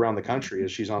all around the country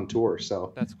as she's on tour.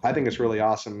 So that's cool. I think it's really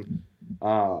awesome.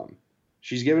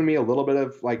 She's given me a little bit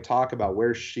of like talk about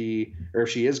if she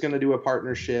is going to do a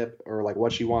partnership or like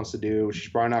what she wants to do. She's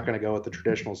probably not going to go with the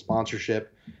traditional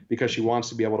sponsorship because she wants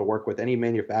to be able to work with any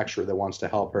manufacturer that wants to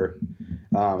help her.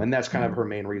 And that's kind of her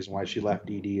main reason why she left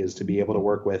DD, is to be able to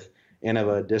work with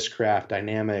Innova, Discraft,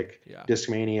 Dynamic,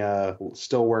 Discmania,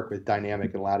 still work with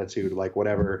Dynamic and Latitude, like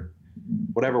whatever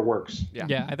works.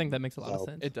 Yeah, I think that makes a lot of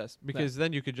sense. It does, because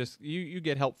then you could just you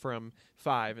get help from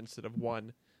 5 instead of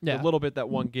 1. Yeah. The little bit that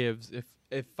 1 gives,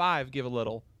 if 5 give a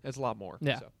little, it's a lot more.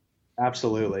 Yeah. So.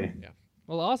 Absolutely. Yeah.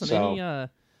 Well, awesome. So,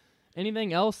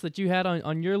 anything else that you had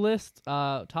on your list,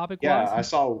 topic-wise? Yeah,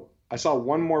 I saw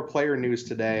one more player news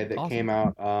today that came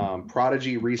out.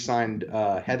 Prodigy re-signed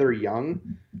Heather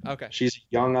Young. Okay. She's a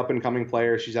young up-and-coming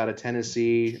player. She's out of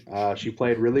Tennessee. She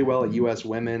played really well at U.S.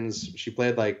 Women's. She's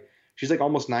like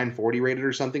almost 940 rated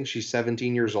or something. She's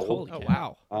 17 years old. Oh,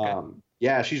 wow. Okay.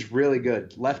 Yeah, she's really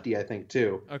good. Lefty, I think,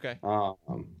 too. Okay.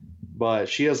 But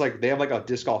they have like a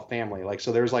disc golf family. Like,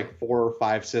 so there's like 4 or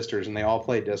 5 sisters, and they all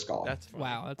play disc golf. That's fun.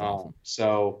 Wow, that's awesome.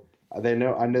 So I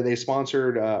know they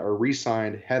sponsored or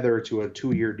re-signed Heather to a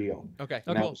 2-year deal. Okay.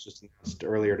 And that was just announced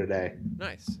earlier today.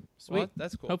 Nice. Sweet. Well,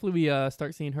 that's cool. Hopefully we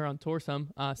start seeing her on tour some.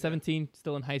 17,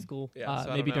 still in high school, so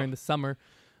maybe during the summer.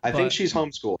 I think she's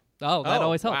homeschooled. Oh, that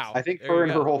always helps. Wow. I think her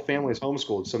and her whole family is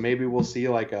homeschooled. So maybe we'll see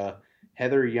like a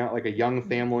Heather Young, like a young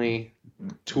family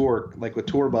tour, like a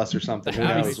tour bus or something.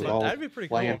 That'd be pretty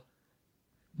cool.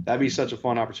 That'd be such a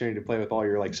fun opportunity to play with all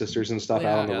your like sisters and stuff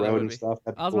out on the road and stuff.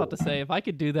 I was about to say, if I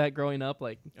could do that growing up,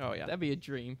 like, that'd be a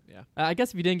dream. Yeah. I guess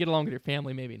if you didn't get along with your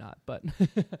family, maybe not. But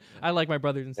I like my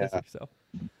brothers and sisters. So,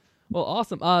 well,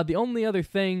 awesome. The only other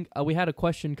thing, we had a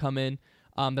question come in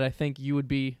that I think you would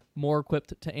be more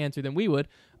equipped to answer than we would.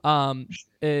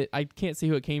 I can't see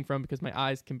who it came from because my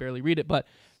eyes can barely read it. But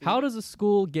how does a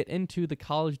school get into the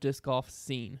college disc golf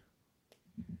scene?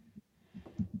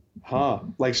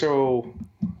 Like, so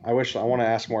I want to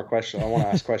ask more questions. I want to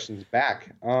ask questions back.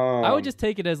 I would just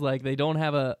take it as like they don't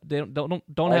have a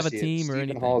have a team or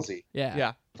anything. Halsey.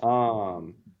 Yeah.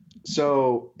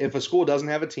 So if a school doesn't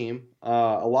have a team,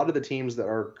 a lot of the teams that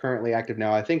are currently active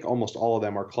now, I think almost all of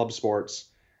them are club sports.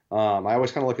 I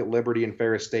always kind of look at Liberty and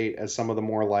Ferris State as some of the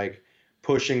more like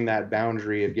pushing that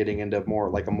boundary of getting into more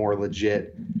like a more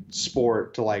legit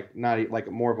sport to like not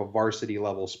like more of a varsity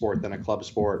level sport than a club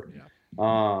sport.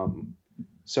 Yeah.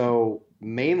 So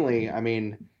mainly, I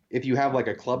mean, if you have like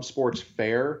a club sports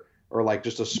fair or like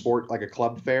just a sport, like a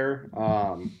club fair,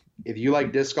 if you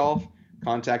like disc golf,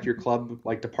 contact your club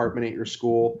like department at your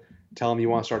school, tell them you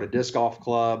want to start a disc golf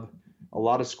club. A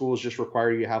lot of schools just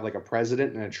require you to have like a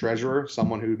president and a treasurer,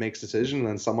 someone who makes decisions, and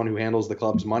then someone who handles the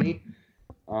club's money.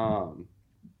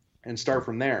 And start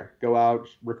from there. Go out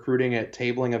recruiting at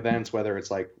tabling events, whether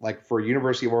it's like for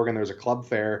University of Oregon, there's a club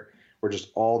fair where just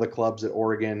all the clubs at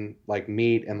Oregon like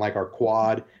meet and like our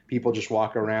quad people just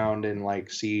walk around and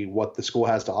like see what the school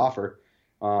has to offer.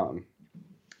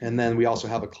 And then we also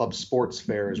have a club sports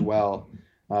fair as well,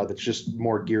 that's just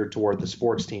more geared toward the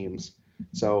sports teams.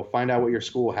 So find out what your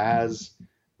school has,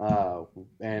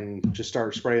 and just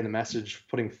start spreading the message,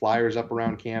 putting flyers up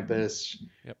around campus.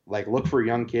 Yep. Like look for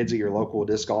young kids at your local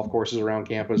disc golf courses around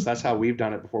campus. That's how we've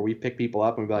done it before. We pick people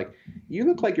up and be like, you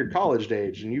look like you're college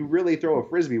age and you really throw a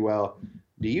Frisbee well.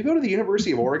 Do you go to the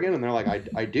University of Oregon? And they're like,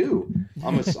 I do.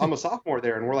 I'm a sophomore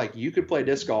there. And we're like, you could play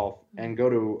disc golf and go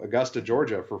to Augusta,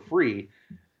 Georgia for free.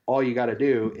 All you got to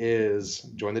do is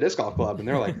join the disc golf club. And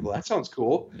they're like, well, that sounds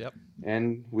cool. Yep.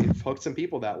 And we've hooked some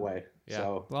people that way. Yeah.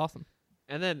 So Awesome.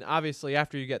 And then obviously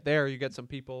after you get there, you get some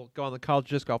people go on the College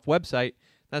Disc Golf website.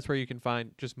 That's where you can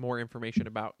find just more information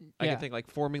about, I can think like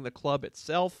forming the club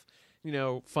itself,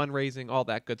 fundraising, all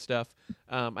that good stuff.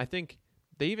 I think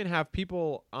they even have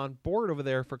people on board over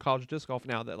there for College Disc Golf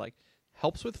now that like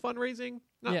helps with fundraising.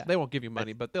 They won't give you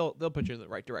money, but they'll put you in the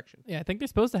right direction. Yeah, I think they're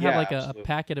supposed to have like a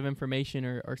packet of information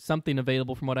or something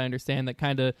available from what I understand that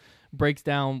kind of breaks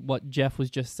down what Jeff was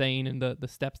just saying and the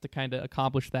steps to kind of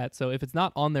accomplish that. So if it's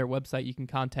not on their website, you can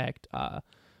contact, I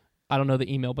don't know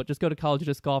the email, but just go to College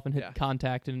Disc Golf and hit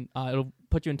contact, and it'll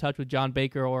put you in touch with John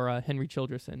Baker or Henry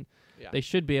Childress, and they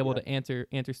should be able to answer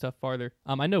stuff farther.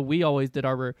 I know we always did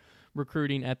our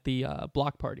recruiting at the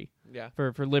block party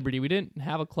for Liberty. We didn't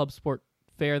have a club sport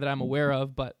fair that I'm aware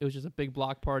of, but it was just a big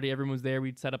block party. Everyone was there.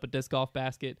 We'd set up a disc golf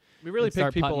basket. We really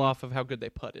picked people putting off of how good they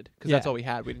putted because that's all we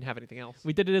had. We didn't have anything else.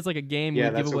 We did it as like a game. Yeah,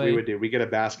 we'd that's give what away. we would do. We get a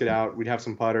basket out. We'd have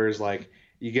some putters. Like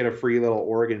you get a free little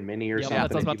Oregon Mini or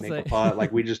something if you make a putt.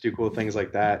 Like we just do cool things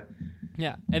like that.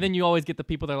 Yeah, and then you always get the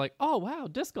people that are like, "Oh wow,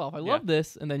 disc golf! I love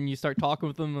this." And then you start talking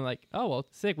with them and like, "Oh well,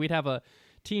 sick." We'd have a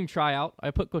team tryout. I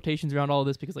put quotations around all of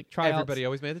this because like tryouts. Everybody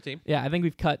always made the team. Yeah, I think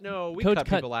we've cut. No, we Coach cut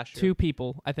people last year. 2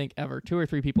 people, I think, ever. 2 or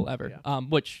 3 people ever.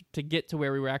 Which to get to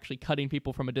where we were actually cutting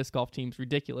people from a disc golf team is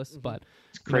ridiculous. But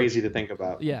it's crazy to think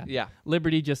about. Yeah.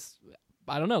 Liberty just,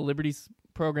 I don't know. Liberty's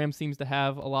program seems to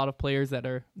have a lot of players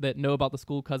that know about the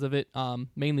school because of it.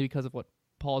 Mainly because of what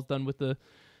Paul's done with the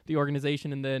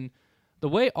organization, and then the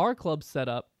way our club's set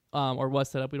up, or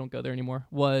was set up, we don't go there anymore,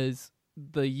 was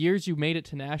the years you made it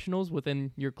to nationals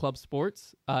within your club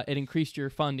sports, it increased your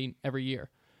funding every year.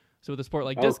 So with a sport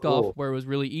like disc golf, where it was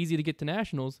really easy to get to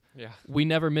nationals, we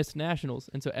never missed nationals.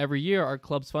 And so every year our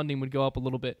club's funding would go up a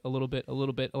little bit,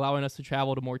 allowing us to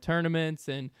travel to more tournaments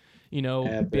and, be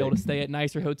able to stay at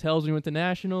nicer hotels when we went to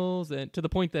nationals. And to the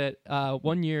point that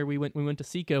one year we went to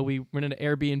Seco, we rented an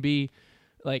Airbnb,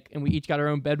 and we each got our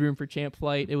own bedroom for Champ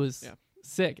Flight. It was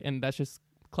sick. And that's just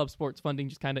club sports funding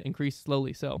just kind of increased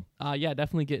slowly. So,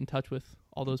 definitely get in touch with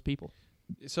all those people.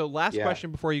 So last question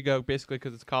before you go, basically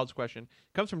because it's a college question,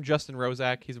 comes from Justin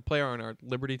Rozak. He's a player on our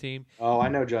Liberty team. Oh, I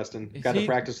know Justin. Got to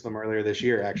practice with him earlier this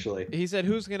year, actually. He said,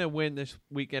 who's going to win this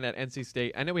weekend at NC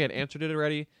State? I know we had answered it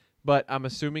already, but I'm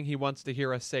assuming he wants to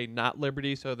hear us say not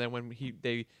Liberty, so then when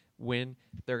they win,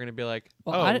 they're going to be like,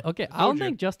 I don't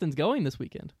think Justin's going this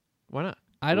weekend. Why not?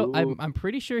 I don't. I'm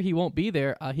pretty sure he won't be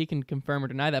there. He can confirm or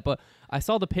deny that. But I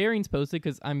saw the pairings posted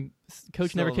because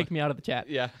Coach never kicked me out of the chat.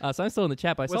 Yeah. So I'm still in the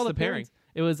chat. But I saw the pairing.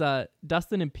 It was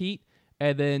Dustin and Pete,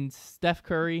 and then Steph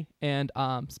Curry and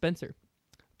Spencer.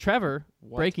 Trevor,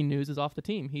 breaking news, is off the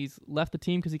team. He's left the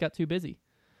team because he got too busy,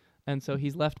 and so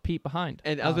he's left Pete behind.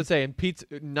 And I was going to say, and Pete's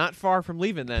not far from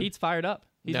leaving. Then Pete's fired up.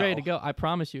 He's ready to go. I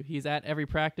promise you. He's at every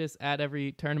practice, at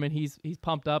every tournament. He's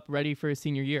pumped up, ready for his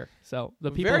senior year. So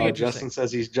the people. Justin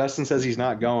says he's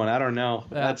not going. I don't know.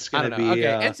 That's going to be. Okay,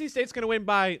 NC State's going to win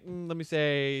by let me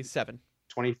say 7.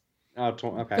 20.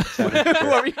 Okay. 7.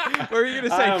 What were you going to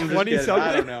say? 20 something?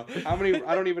 I don't know how many.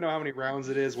 I don't even know how many rounds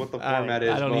it is. What the format is.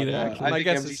 I don't either. Actually, I think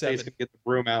NC State's going to get the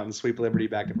broom out and sweep Liberty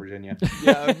back in Virginia.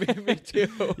 Yeah, me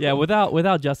too. Yeah,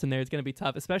 without Justin there, it's going to be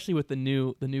tough, especially with the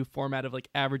new format of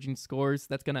averaging scores.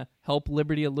 That's going to help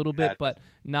Liberty a little bit, but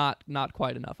not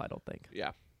quite enough, I don't think.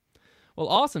 Yeah. Well,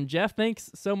 awesome, Jeff.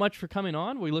 Thanks so much for coming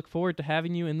on. We look forward to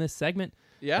having you in this segment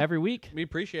every week. We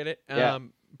appreciate it. Yeah.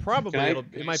 Probably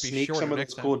it might be sneak short some of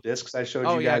those cool discs I showed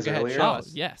you guys earlier. Oh,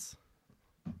 yes.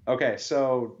 Okay,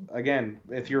 so again,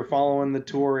 if you're following the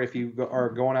tour, if you are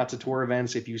going out to tour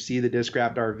events, if you see the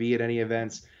Discraft RV at any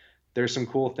events, there's some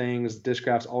cool things.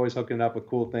 Discraft's always hooking it up with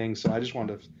cool things. So I just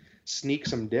wanted to sneak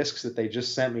some discs that they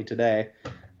just sent me today.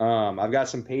 I've got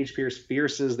some Page Pierce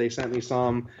Fierces. They sent me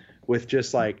some with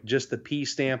just the P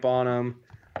stamp on them.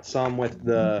 Some with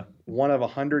the 1 of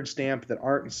 100 stamp that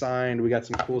aren't signed. We got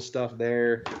some cool stuff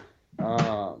there.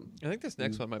 I think this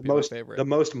next one might be my favorite. The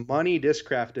most money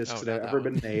Discraft discs that have ever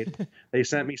been made. They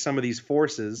sent me some of these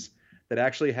Forces that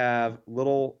actually have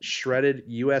little shredded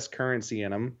U.S. currency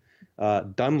in them.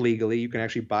 Done legally, you can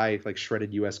actually buy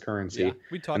shredded U.S. currency. Yeah,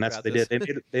 we talked and that's about what this. they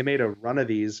did. They made a run of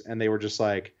these, and they were just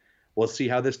like, "Let's see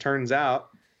how this turns out."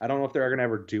 I don't know if they're going to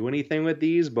ever do anything with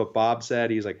these, but Bob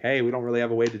said, he's like, hey, we don't really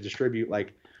have a way to distribute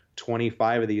like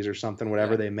 25 of these or something,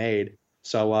 whatever they made.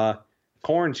 So,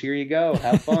 Corns, here you go.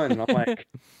 Have fun. And I'm like,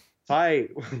 tight.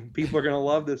 People are going to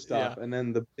love this stuff. Yeah. And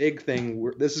then the big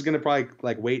thing, this is going to probably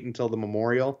like wait until the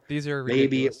Memorial. These are maybe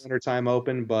ridiculous. at Wintertime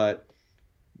Open, but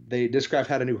Discraft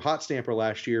had a new hot stamper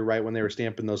last year, right when they were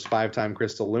stamping those 5-time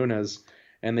Crystal Lunas,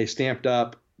 and they stamped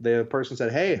up. The person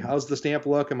said, hey, how's the stamp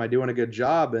look? Am I doing a good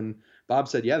job? And Bob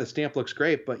said, yeah, the stamp looks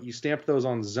great, but you stamped those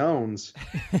on zones,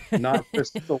 not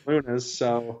Crystal Lunas.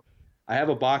 So I have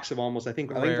a box of almost, I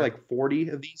think like 40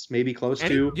 of these, maybe close to.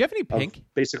 Do you have any pink?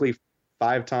 Basically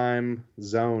 5-time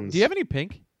zones. Do you have any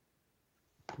pink?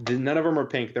 None of them are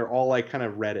pink. They're all like kind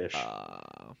of reddish.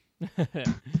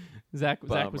 Zach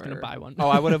was going to buy one. Oh,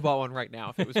 I would have bought one right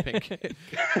now if it was pink.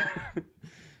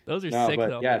 Those are sick,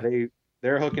 though. Yeah,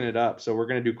 they're hooking it up. So we're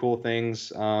going to do cool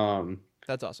things.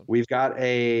 That's awesome. We've got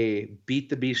a Beat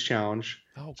the Beast challenge.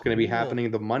 It's going to be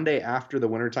happening the Monday after the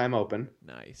Wintertime Open.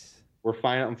 Nice.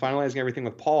 I'm finalizing everything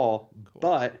with Paul,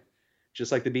 but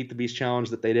just like the Beat the Beast challenge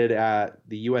that they did at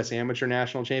the U.S. Amateur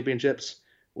National Championships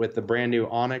with the brand new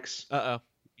Onyx.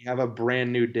 We have a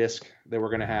brand new disc that we're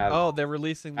going to have. Oh, they're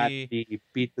releasing the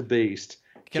Beat the Beast.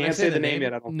 Can Can't I say the name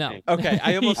yet? I don't no. think. Okay,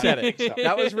 I almost said it. So.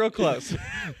 That was real close.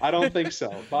 I don't think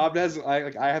so. Bob does.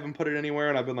 I haven't put it anywhere,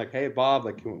 and I've been like, "Hey, Bob,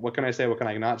 like, what can I say? What can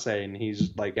I not say?" And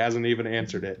he's like, hasn't even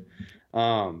answered it.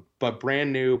 But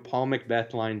brand new Paul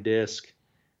Macbeth line disc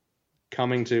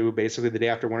coming to basically the day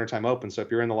after Wintertime Open. So if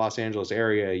you're in the Los Angeles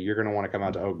area, you're going to want to come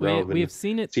out to Oak Grove. We have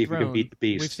seen it see thrown. if you can beat the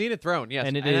beast. We've seen it thrown, yes,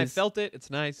 and I felt it. It's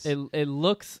nice. It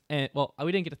looks we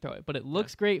didn't get to throw it, but it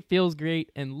looks great, feels great,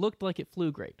 and looked like it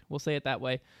flew great. We'll say it that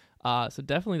way. So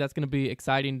definitely that's going to be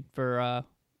exciting for,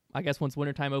 I guess once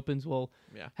Wintertime opens, we'll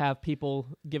have people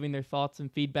giving their thoughts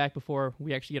and feedback before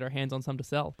we actually get our hands on some to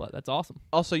sell. But that's awesome.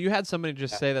 Also, you had somebody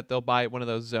just say that they'll buy one of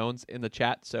those zones in the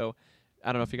chat. So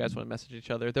I don't know if you guys want to message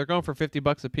each other. They're going for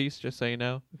 $50 a piece, just so you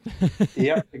know.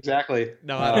 Yeah, exactly.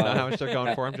 No, I don't know how much they're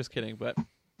going for. I'm just kidding, but.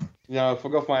 If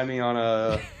we'll go find me on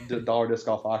a dollar disc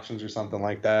golf auctions or something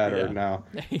like that, or no,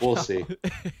 we'll see.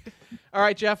 All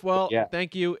right, Jeff. Well,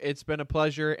 thank you. It's been a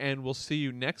pleasure, and we'll see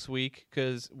you next week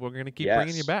because we're going to keep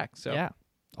bringing you back. So yeah,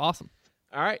 awesome.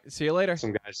 All right, see you later.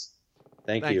 Awesome, guys.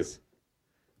 Thanks you.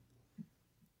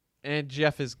 And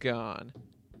Jeff is gone.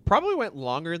 Probably went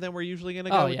longer than we're usually going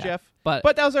to go with Jeff, but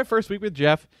that was our first week with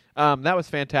Jeff. That was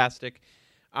fantastic.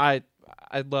 I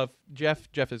love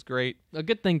Jeff. Jeff is great. A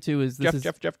good thing too is this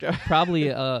Jeff. probably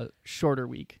a shorter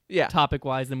week, topic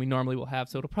wise than we normally will have.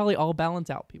 So it'll probably all balance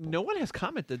out. People. No one has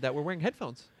commented that we're wearing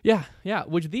headphones. Yeah.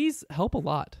 Which these help a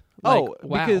lot.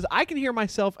 Because I can hear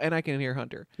myself and I can hear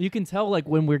Hunter. You can tell like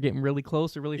when we're getting really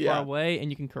close or really far away, and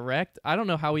you can correct. I don't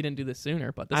know how we didn't do this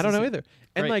sooner, but I don't know either. Great.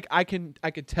 And like I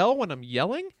could tell when I'm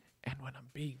yelling and when I'm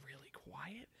being really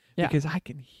quiet because I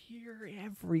can hear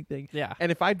everything. Yeah.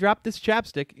 And if I drop this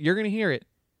chapstick, you're gonna hear it.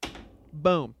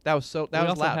 Boom. That was loud. We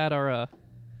also had our.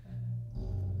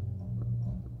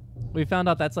 We found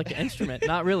out that's like an instrument.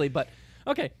 Not really, but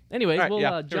okay. Anyways,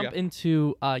 we'll jump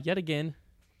into yet again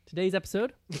today's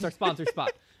episode. It's our sponsor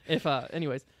spot.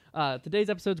 Today's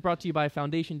episode is brought to you by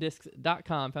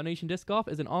FoundationDiscs.com. Foundation Disc Golf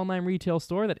is an online retail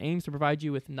store that aims to provide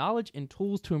you with knowledge and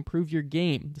tools to improve your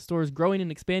game. The store is growing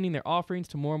and expanding their offerings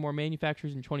to more and more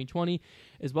manufacturers in 2020,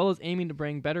 as well as aiming to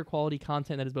bring better quality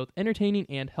content that is both entertaining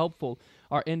and helpful.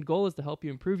 Our end goal is to help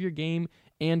you improve your game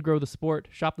and grow the sport.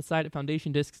 Shop the site at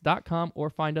FoundationDiscs.com or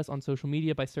find us on social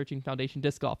media by searching Foundation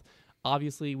Disc Golf.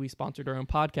 Obviously, we sponsored our own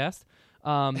podcast.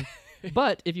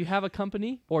 But if you have a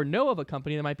company or know of a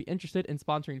company that might be interested in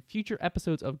sponsoring future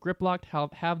episodes of Grip Locked,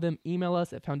 have them email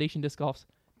us at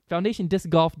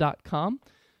FoundationDiscGolf.com.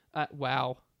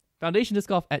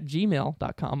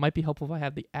 FoundationDiscGolf@gmail.com. Might be helpful if I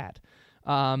have the @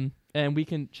 and we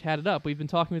can chat it up. We've been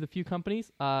talking with a few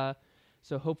companies, so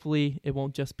hopefully it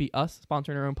won't just be us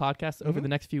sponsoring our own podcast over the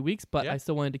next few weeks, but I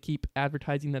still wanted to keep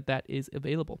advertising that is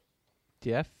available.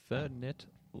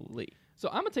 Definitely. So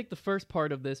I'm going to take the first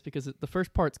part of this because the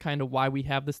first part's kind of why we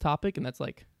have this topic, and that's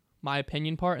like my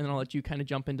opinion part, and then I'll let you kind of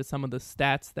jump into some of the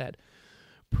stats that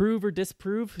prove or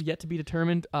disprove, yet to be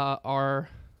determined, our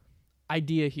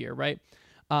idea here, right?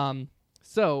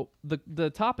 So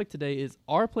the topic today is,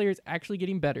 are players actually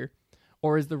getting better,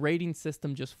 or is the rating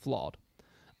system just flawed?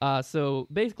 So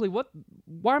basically,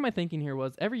 why am I thinking here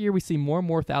was every year we see more and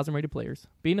more 1,000 rated players.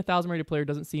 Being a 1,000 rated player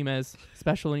doesn't seem as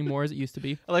special anymore as it used to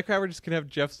be. I like how we're just going to have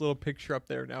Jeff's little picture up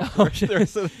there now.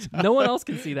 No one else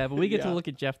can see that, but we get to look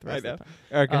at Jeff the rest of the time.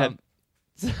 All right, go ahead.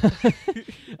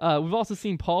 We've also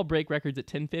seen Paul break records at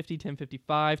 1050,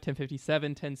 1055,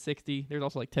 1057, 1060. There's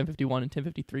also like 1051 and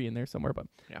 1053 in there somewhere. But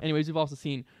anyways, we've also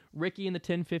seen Ricky in the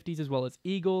 1050s as well as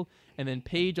Eagle. And then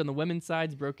Paige on the women's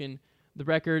side's broken the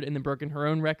record and then broken her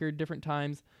own record different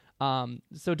times.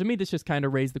 So to me, this just kind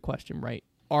of raised the question, right?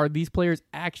 Are these players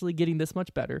actually getting this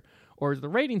much better? Or is the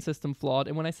rating system flawed?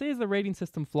 And when I say is the rating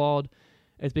system flawed,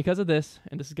 it's because of this.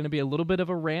 And this is going to be a little bit of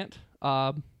a rant.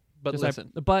 But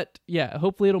listen. But yeah,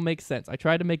 hopefully it'll make sense. I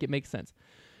try to make it make sense.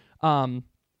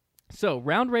 So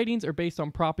round ratings are based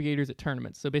on propagators at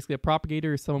tournaments. So basically a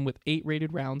propagator is someone with 8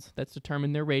 rated rounds. That's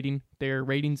determined their rating. Their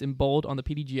ratings in bold on the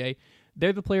PDGA.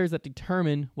 They're the players that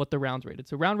determine what the round's rated.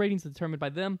 So round ratings are determined by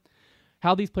them.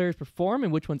 How these players perform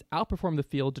and which ones outperform the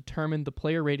field determine the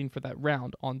player rating for that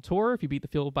round. On tour, if you beat the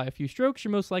field by a few strokes,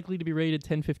 you're most likely to be rated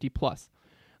 1050 plus.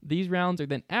 These rounds are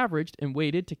then averaged and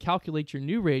weighted to calculate your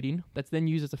new rating that's then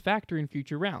used as a factor in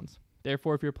future rounds.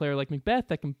 Therefore, if you're a player like Macbeth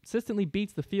that consistently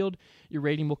beats the field, your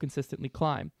rating will consistently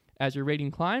climb. As your rating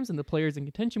climbs and the players in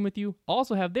contention with you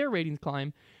also have their ratings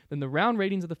climb, then the round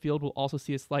ratings of the field will also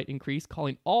see a slight increase,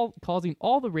 causing all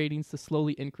the ratings to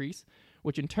slowly increase,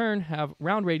 which in turn have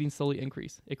round ratings slowly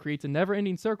increase. It creates a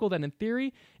never-ending circle that, in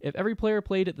theory, if every player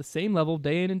played at the same level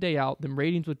day in and day out, then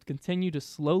ratings would continue to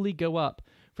slowly go up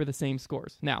for the same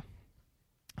scores. Now,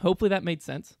 hopefully that made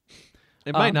sense.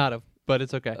 It might not have, but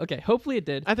it's okay. Okay, hopefully it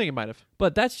did. I think it might have.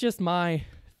 But that's just my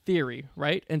theory,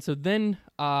 right? And so then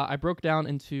I broke down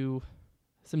into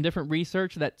some different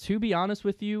research that, to be honest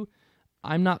with you,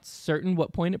 I'm not certain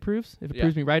what point it proves, if it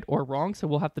proves me right or wrong. So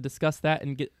we'll have to discuss that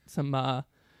and get some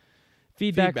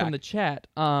feedback from the chat.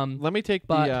 Let me take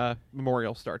the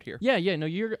memorial start here. Yeah, no,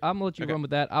 I'm gonna let you run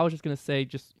with that. I was just gonna say,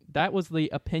 that was the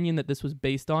opinion that this was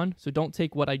based on. So don't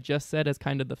take what I just said as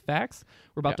kind of the facts.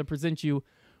 We're about to present you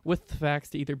with the facts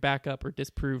to either back up or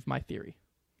disprove my theory.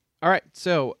 All right,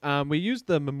 so we used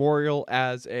the memorial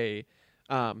as a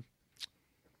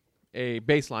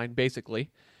baseline, basically.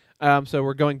 So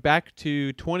we're going back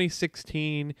to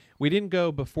 2016. We didn't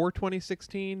go before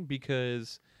 2016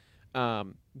 because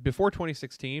before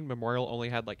 2016, Memorial only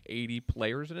had like 80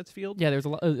 players in its field. Yeah, it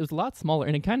was a lot smaller,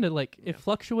 and it kind of like it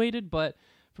fluctuated, but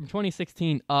from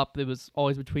 2016 up, it was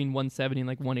always between 170 and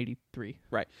like 183.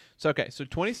 Right. So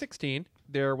 2016,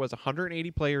 there was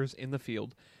 180 players in the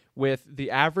field, with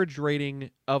the average rating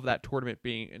of that tournament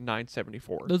being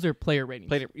 974. Those are player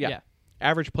ratings.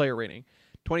 Average player rating.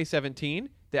 2017,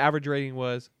 the average rating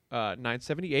was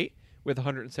 978 with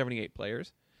 178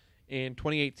 players. In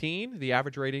 2018, the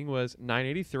average rating was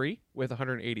 983 with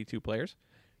 182 players.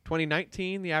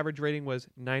 2019, the average rating was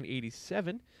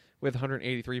 987 with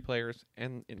 183 players.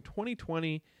 And in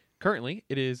 2020, currently,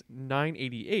 it is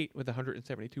 988 with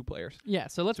 172 players. Yeah,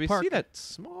 so we see that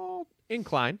small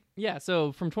incline. Yeah,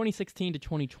 so from 2016 to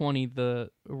 2020, the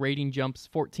rating jumps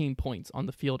 14 points on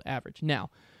the field average. Now,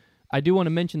 I do want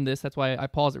to mention this. That's why I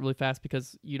paused it really fast,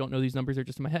 because you don't know these numbers are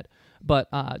just in my head.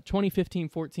 But 2015,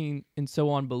 14, and so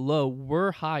on below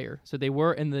were higher. So they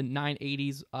were in the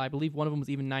 980s. I believe one of them was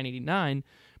even 989.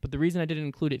 But the reason I didn't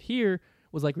include it here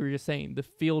was, like we were just saying, the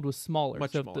field was smaller.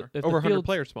 Much smaller. Over 100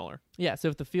 players smaller. Yeah, so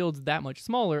if the field's that much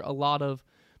smaller, a lot of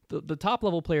the top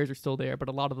level players are still there, but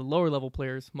a lot of the lower level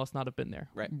players must not have been there.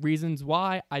 Right. Reasons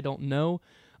why, I don't know.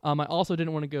 I also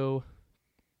didn't want to go...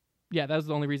 Yeah, that was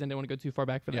the only reason I didn't want to go too far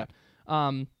back for that.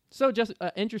 So just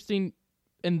interesting,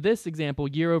 in this example,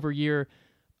 year over year,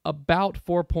 about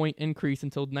 4-point increase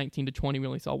until 19 to 20, we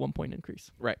only saw 1 point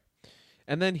increase. Right.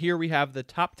 And then here we have the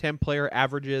top 10 player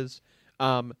averages.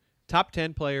 Top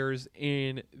 10 players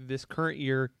in this current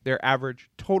year, their average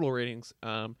total ratings.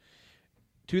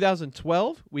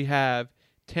 2012, we have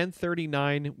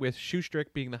 1039 with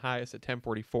Shoestrick being the highest at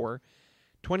 1044.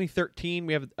 2013,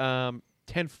 we have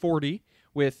 1040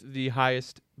 with the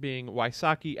highest being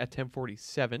Wysocki at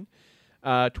 1047.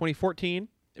 2014,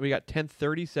 we got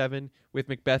 1037 with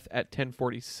Macbeth at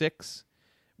 1046.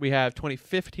 We have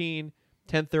 2015,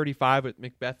 1035 with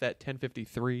Macbeth at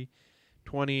 1053.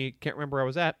 Can't remember where I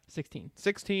was at. 16,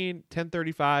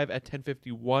 1035 at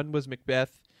 1051 was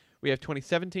Macbeth. We have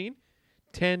 2017,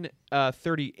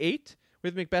 1038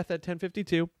 with Macbeth at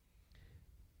 1052.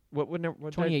 What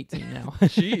 2018 now.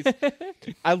 Jeez.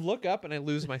 I look up and I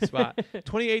lose my spot.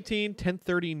 2018,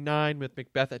 1039 with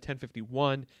Macbeth at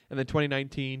 1051, and then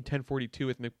 2019, 1042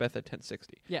 with Macbeth at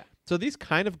 1060. Yeah. So these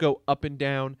kind of go up and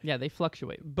down. Yeah, they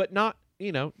fluctuate. But not.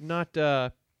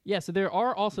 Yeah, so there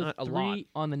are also not 3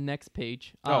 on the next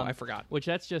page. I forgot. Which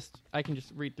I can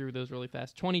just read through those really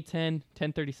fast. 2010,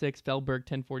 1036, Feldberg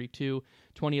 1042.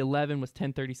 2011 was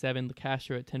 1037,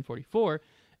 LeCastro at 1044.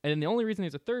 And then the only reason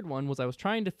there's a third one was I was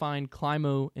trying to find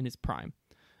Climo in his prime.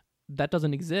 that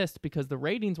doesn't exist because the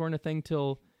ratings weren't a thing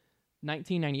till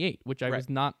 1998, which I was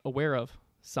not aware of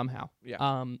somehow. Yeah.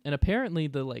 And apparently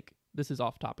this is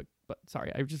off topic, but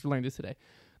sorry, I just learned this today.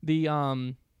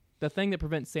 The thing that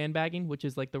prevents sandbagging, which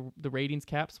is like the ratings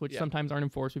caps, which sometimes aren't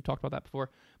enforced. We've talked about that before,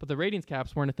 but the ratings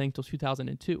caps weren't a thing till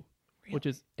 2002, which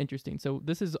is interesting. So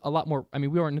this is a lot more. I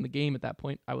mean, we weren't in the game at that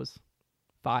point. I was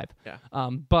 5. Yeah.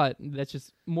 But that's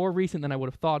just more recent than I would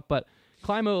have thought. But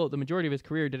Climo, the majority of his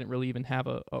career, didn't really even have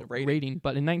a rating.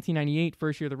 But in 1998,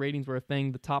 first year the ratings were a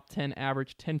thing. The top 10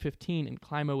 averaged 1015, and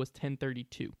Climo was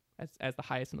 1032 as the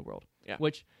highest in the world. Yeah.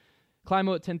 Which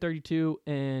Climo at 1032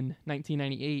 in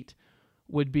 1998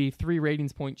 would be 3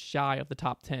 ratings points shy of the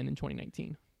top 10 in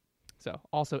 2019. So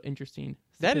also interesting.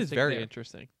 That is very there.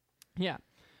 interesting. Yeah.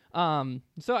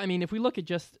 So, I mean, if we look at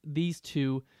just these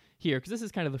two here, because this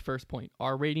is kind of the first point,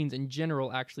 our ratings in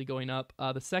general actually going up.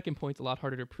 The second point's a lot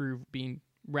harder to prove, being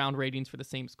round ratings for the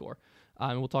same score.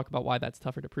 And we'll talk about why that's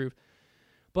tougher to prove.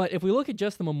 But if we look at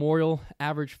just the Memorial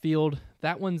average field,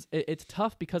 that one's it's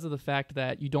tough because of the fact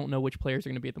that you don't know which players are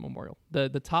going to be at the Memorial. The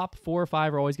top 4 or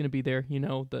 5 are always going to be there. You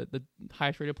know, the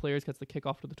highest rated players gets the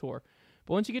kickoff to the tour.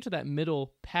 But once you get to that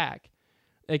middle pack,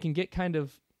 it can get kind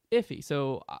of iffy.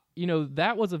 So,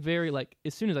 that was a very,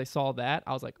 as soon as I saw that,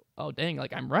 I was like, oh, dang,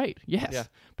 I'm right. Yes,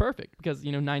 perfect. Because,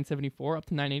 974 up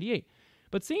to 988.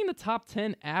 But seeing the top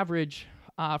 10 average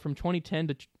from 2010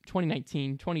 to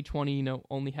 2019, 2020,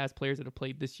 only has players that have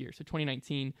played this year. So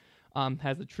 2019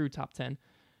 has the true top 10.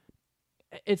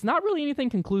 It's not really anything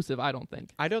conclusive, I don't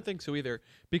think. I don't think so either,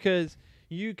 because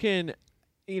you can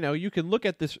look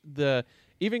at this,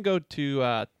 even go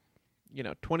to,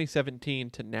 2017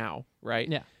 to now, right?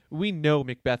 Yeah. We know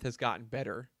Macbeth has gotten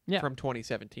better from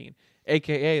 2017,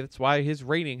 AKA that's why his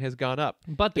rating has gone up.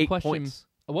 But the 8 points.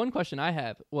 One question I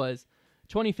have was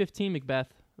 2015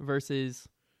 Macbeth versus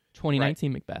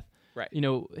 2019 Macbeth. Right.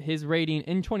 His rating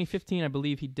in 2015, I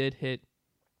believe he did hit.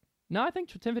 No, I think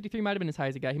 1053 might have been as high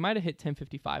as he got. He might have hit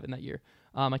 1055 in that year.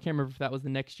 I can't remember if that was the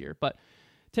next year, but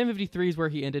 1053 is where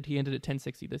he ended. He ended at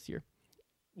 1060 this year.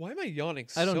 Why am I yawning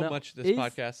I don't so know. much this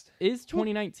podcast? Is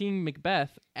 2019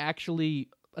 Macbeth actually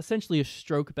essentially a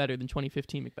stroke better than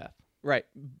 2015 Macbeth? Right.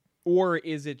 Or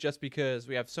is it just because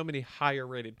we have so many higher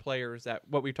rated players that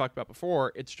what we've talked about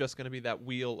before, it's just going to be that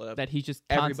wheel of that he's just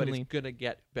everybody's going to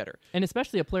get better. And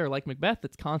especially a player like Macbeth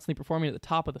that's constantly performing at the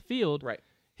top of the field. Right.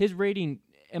 His rating,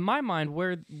 in my mind,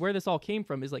 where this all came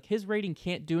from is his rating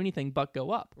can't do anything but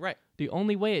go up. Right. The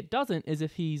only way it doesn't is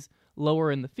if he's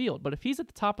lower in the field. But if he's at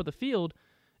the top of the field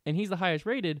and he's the highest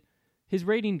rated, his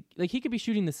rating, he could be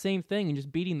shooting the same thing and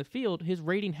just beating the field. His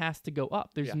rating has to go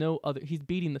up. There's no other. He's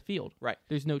beating the field. Right.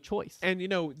 There's no choice. And,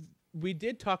 we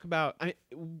did talk about,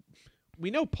 we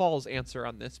know Paul's answer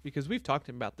on this because we've talked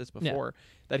to him about this before,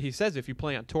 that he says if you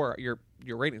play on tour,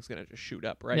 your rating's going to just shoot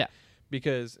up, right? Yeah.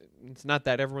 Because it's not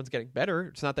that everyone's getting better.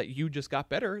 It's not that you just got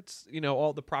better. It's,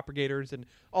 all the propagators and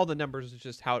all the numbers is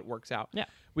just how it works out. Yeah.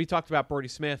 We talked about Brody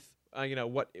Smith,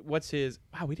 what's his,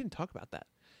 wow, we didn't talk about that.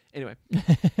 Anyway,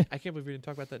 I can't believe we didn't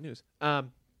talk about that news. What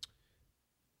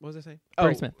was I saying?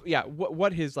 Brody Smith. Yeah.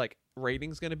 What his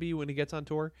rating's going to be when he gets on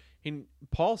tour?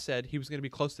 Paul said he was going to be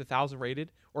close to 1,000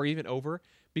 rated or even over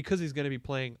because he's going to be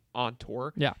playing on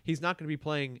tour. Yeah. He's not going to be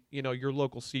playing, your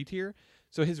local C tier.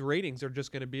 So his ratings are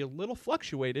just going to be a little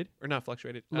fluctuated, or not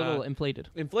fluctuated, A little inflated.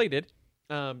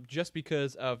 Just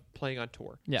because of playing on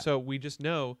tour. Yeah. So we just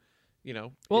know,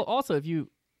 Well, also if you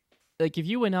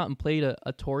went out and played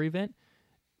a tour event,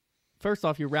 first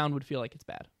off, your round would feel like it's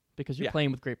bad because you're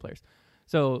playing with great players.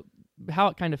 So how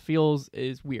it kind of feels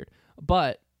is weird.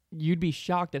 But you'd be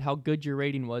shocked at how good your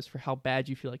rating was for how bad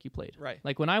you feel like you played. Right.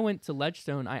 When I went to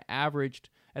Ledgestone, I averaged,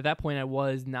 at that point I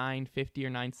was 950 or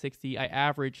 960. I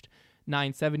averaged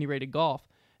 970 rated golf,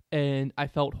 and I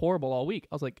felt horrible all week.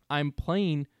 I was like, I'm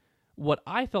playing what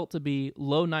I felt to be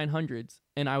low 900s,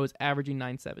 and I was averaging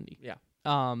 970. Yeah.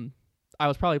 I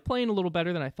was probably playing a little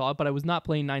better than I thought, but I was not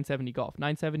playing 970 golf.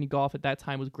 970 golf at that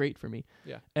time was great for me.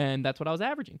 Yeah. And that's what I was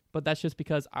averaging. But that's just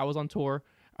because I was on tour.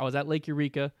 I was at Lake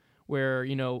Eureka, where,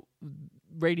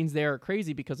 ratings there are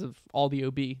crazy because of all the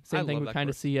OB. Same thing we kind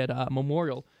of see at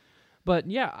Memorial. But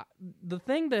yeah, the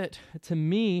thing that, to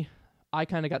me, I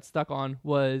kind of got stuck on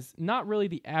was not really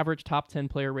the average top 10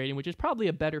 player rating, which is probably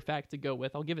a better fact to go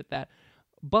with. I'll give it that.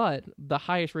 But the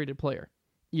highest rated player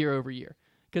year over year.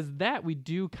 Because that we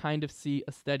do kind of see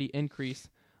a steady increase.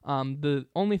 The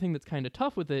only thing that's kind of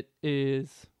tough with it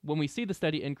is when we see the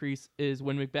steady increase is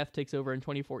when Macbeth takes over in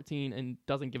 2014 and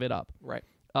doesn't give it up. Right.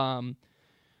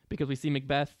 Because we see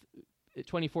Macbeth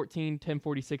 2014,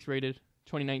 1046 rated,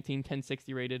 2019,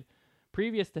 1060 rated.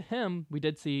 Previous to him, we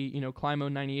did see, Climo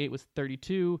 98 was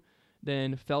 32,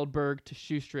 Then Feldberg to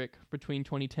Schustrick between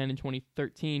 2010 and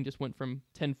 2013 just went from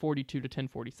 1042 to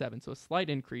 1047. So a slight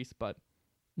increase, but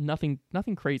nothing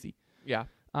crazy. Yeah.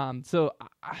 So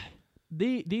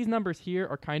these numbers here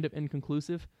are kind of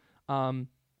inconclusive. So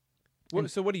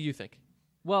what do you think?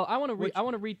 Well, I want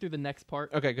to read through the next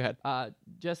part. Okay, go ahead.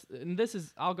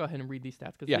 I'll go ahead and read these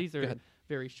stats because these go are ahead.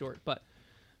 very short. But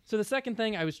so the second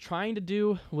thing I was trying to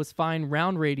do was find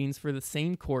round ratings for the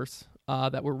same course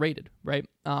that were rated, right?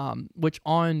 Which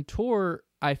on tour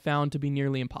I found to be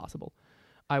nearly impossible.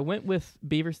 I went with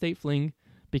Beaver State Fling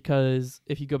because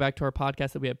if you go back to our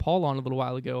podcast that we had Paul on a little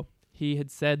while ago, he had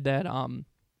said that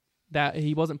that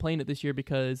he wasn't playing it this year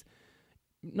because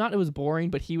not it was boring,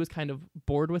 but he was kind of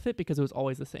bored with it because it was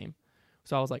always the same.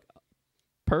 So I was like,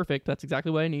 perfect. That's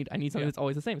exactly what I need. I need something that's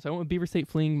always the same. So I went with Beaver State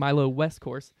Fling Milo West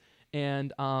course.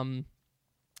 And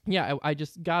I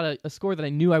just got a score that I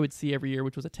knew I would see every year,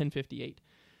 which was a 1058.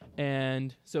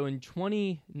 And so in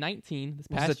 2019, this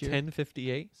past year,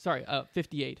 1058. Sorry,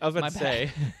 58. I was about to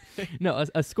say. No,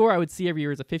 a score I would see every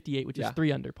year is a 58, which is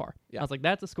 3 under par. Yeah. I was like,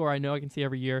 that's a score I know I can see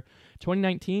every year.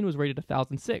 2019 was rated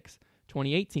 1,006.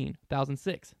 2018,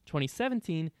 1,006.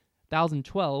 2017,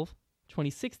 1,012.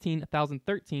 2016,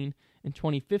 1,013. And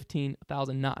 2015,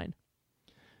 1,009.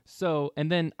 So,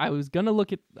 and then I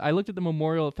looked at the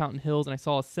Memorial at Fountain Hills and I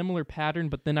saw a similar pattern,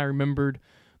 but then I remembered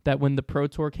that when the Pro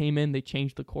Tour came in, they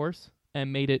changed the course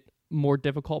and made it more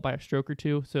difficult by a stroke or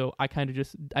two. So I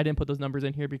didn't put those numbers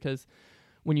in here because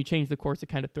when you change the course, it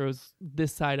kind of throws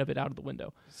this side of it out of the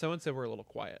window. Someone said we're a little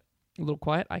quiet. A little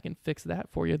quiet. I can fix that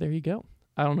for you. There you go.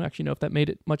 I don't actually know if that made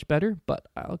it much better, but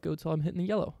I'll go till I'm hitting the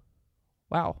yellow.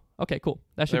 Wow. Okay, cool.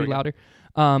 That should be louder.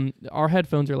 Our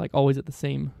headphones are like always at the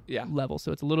same level,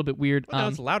 so it's a little bit weird. Well, no,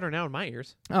 it's louder now in my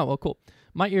ears. Oh, well, cool.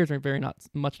 My ears are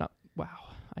wow,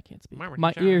 I can't speak.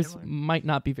 My ears might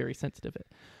not be very sensitive.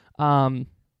 Go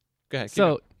ahead.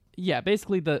 So,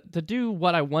 basically to do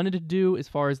what I wanted to do as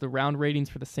far as the round ratings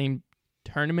for the same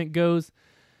tournament goes,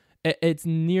 it's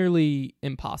nearly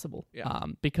impossible. Yeah.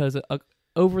 Because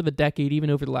over the decade, even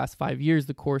over the last 5 years,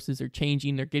 the courses are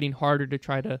changing. They're getting harder to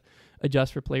try to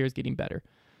adjust for players getting better.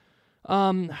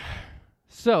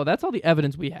 So that's all the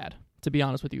evidence we had, to be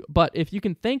honest with you. But if you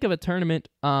can think of a tournament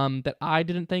that I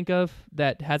didn't think of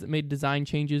that hasn't made design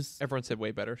changes. Everyone said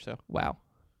way better, so. Wow.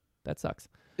 That sucks.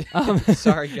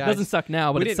 Sorry, guys. It doesn't suck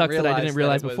now, but it sucks that I didn't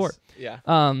realize before. Yeah.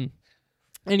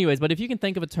 Anyways, but if you can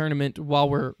think of a tournament while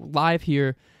we're live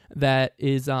here that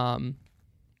is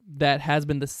that has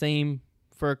been the same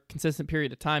for a consistent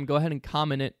period of time, go ahead and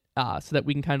comment it so that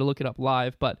we can kind of look it up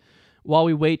live. But while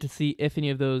we wait to see if any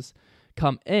of those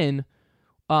come in,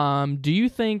 do you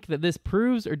think that this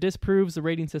proves or disproves the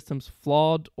rating system's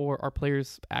flawed, or are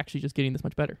players actually just getting this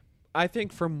much better? I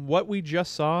think from what we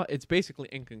just saw, it's basically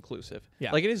inconclusive.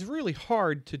 Yeah. Like, it is really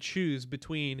hard to choose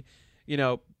between,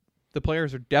 the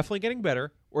players are definitely getting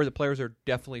better, or the players are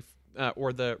definitely,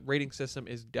 or the rating system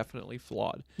is definitely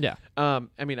flawed. Yeah.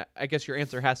 I guess your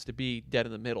answer has to be dead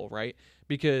in the middle, right?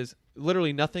 Because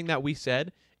literally nothing that we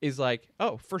said is like,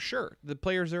 oh, for sure, the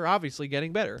players are obviously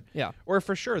getting better. Yeah. Or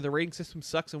for sure, the rating system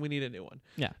sucks and we need a new one.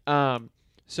 Yeah.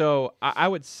 So I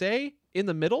would say in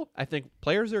the middle, I think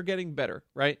players are getting better,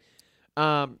 right?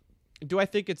 Do I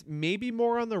think it's maybe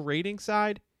more on the rating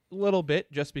side? A little bit,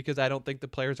 just because I don't think the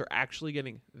players are actually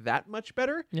getting that much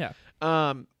better. Yeah.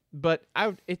 But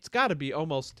it's got to be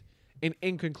almost an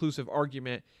inconclusive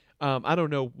argument. I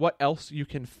don't know what else you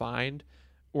can find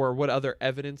or what other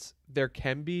evidence there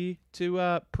can be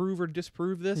to prove or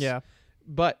disprove this. Yeah.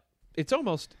 But it's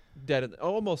almost dead in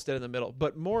the middle,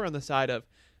 but more on the side of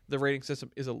the rating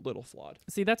system is a little flawed.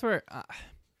 See, that's where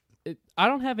I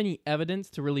don't have any evidence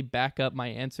to really back up my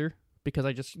answer because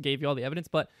I just gave you all the evidence,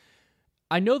 but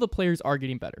I know the players are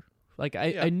getting better. Like,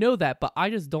 I know that, but I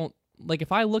just don't, like,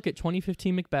 if I look at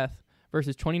 2015 Macbeth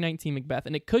versus 2019 Macbeth,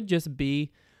 and it could just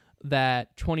be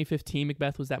that 2015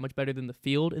 Macbeth was that much better than the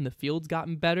field, and the field's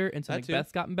gotten better, and so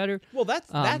Macbeth's gotten better. Well,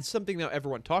 that's something that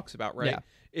everyone talks about, right? Yeah.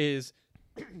 Is,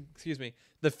 excuse me,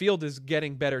 the field is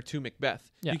getting better to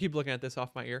Macbeth. Yeah. You keep looking at this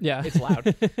off my ear. Yeah. It's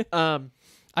loud.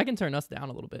 I can turn us down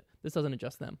a little bit. This doesn't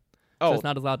adjust them. Oh, so it's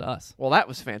not as loud to us. Well, that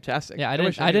was fantastic. Yeah, I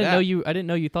didn't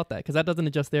know you thought that because that doesn't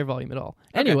adjust their volume at all.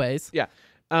 Okay. Anyways, yeah.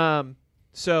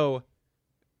 So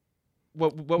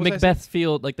what was Macbeth's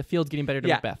field, like the field's getting better to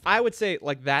Macbeth. I would say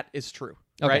like that is true,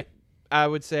 right? I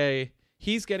would say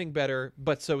he's getting better,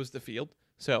 but so is the field.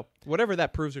 So whatever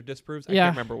that proves or disproves, I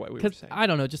can't remember what we were saying. I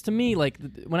don't know. Just to me, like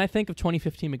when I think of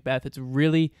 2015 Macbeth, it's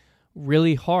really,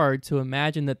 really hard to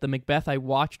imagine that the Macbeth I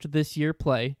watched this year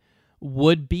play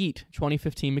would beat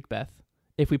 2015 Macbeth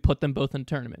if we put them both in a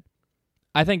tournament.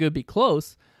 I think it would be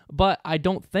close, but I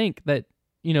don't think that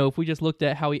if we just looked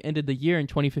at how he ended the year in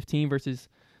 2015 versus,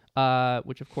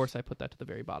 which of course I put that to the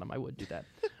very bottom. I would do that.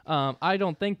 I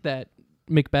don't think that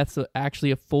Macbeth's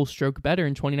actually a full stroke better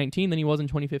in 2019 than he was in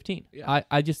 2015. Yeah.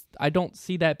 I don't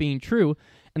see that being true.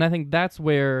 And I think that's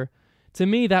where, to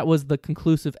me, that was the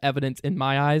conclusive evidence in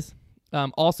my eyes.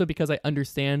 Also because I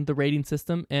understand the rating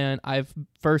system and I've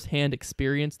firsthand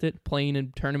experienced it playing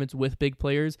in tournaments with big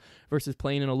players versus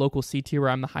playing in a local C tier where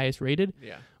I'm the highest rated.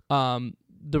 Yeah.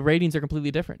 The ratings are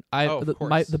completely different. Of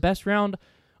course. The best round,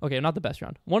 okay, not the best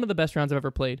round. One of the best rounds I've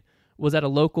ever played was at a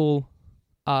local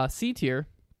C tier.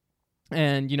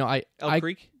 And, Elk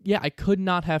Creek? Yeah, I could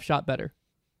not have shot better,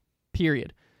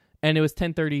 period. And it was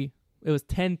 10:30. It was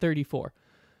 10:34.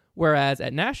 Whereas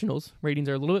at Nationals, ratings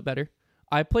are a little bit better.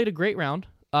 I played a great round,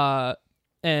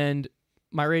 and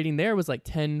my rating there was like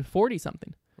 1040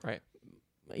 something. Right.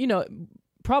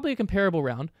 Probably a comparable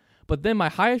round. But then my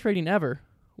highest rating ever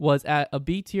was at a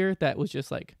B tier that was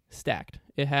just like stacked.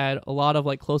 It had a lot of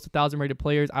like close to 1,000 rated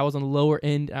players. I was on the lower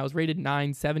end. And I was rated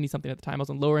 970 something at the time. I was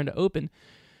on the lower end of open.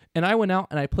 And I went out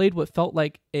and I played what felt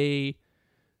like a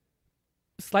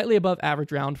slightly above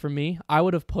average round for me. I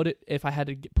would have put it, if I had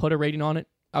to put a rating on it,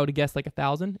 I would have guessed like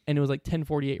 1,000, and it was like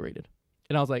 1048 rated.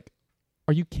 And I was like,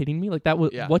 are you kidding me? Like that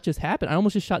was what just happened? I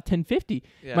almost just shot 1050.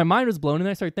 Yeah. My mind was blown, and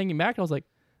then I started thinking back, and I was like,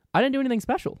 I didn't do anything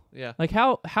special. Yeah. Like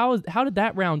how did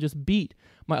that round just beat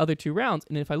my other two rounds?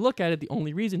 And if I look at it, the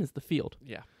only reason is the field.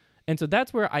 Yeah. And so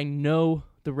that's where I know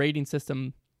the rating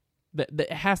system that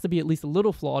it has to be at least a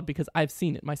little flawed because I've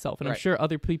seen it myself. And I'm sure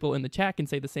other people in the chat can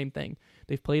say the same thing.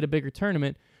 They've played a bigger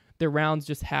tournament. Their rounds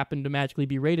just happen to magically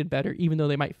be rated better, even though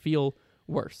they might feel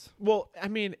worse. Well, I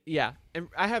mean, yeah. And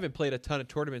I haven't played a ton of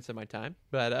tournaments in my time,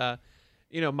 but,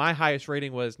 my highest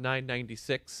rating was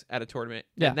 996 at a tournament.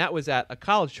 Yeah. And that was at a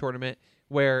college tournament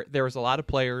where there was a lot of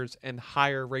players and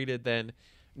higher rated than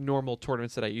normal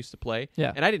tournaments that I used to play.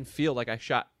 Yeah. And I didn't feel like I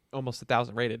shot almost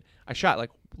 1,000 rated. I shot like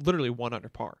literally 1 under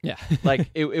par. Yeah. Like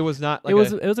it was not like it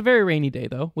was a very rainy day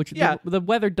though, which the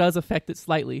weather does affect it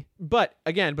slightly. But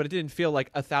again, it didn't feel like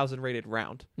 1,000 rated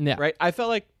round. Yeah. Right. I felt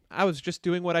like I was just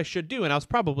doing what I should do, and I was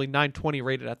probably 920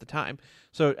 rated at the time.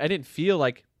 So I didn't feel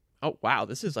like, oh wow,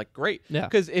 this is like great. Yeah.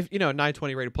 Because if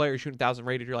 920 rated player shooting 1,000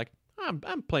 rated, you're like, I'm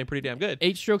playing pretty damn good.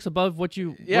 8 strokes above what you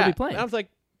would be playing. And I was like,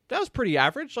 that was pretty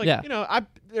average. Like,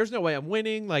 there's no way I'm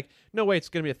winning. Like, no way it's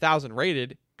gonna be 1,000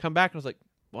 rated. Come back and I was like,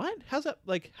 what? How's that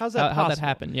possible? How'd that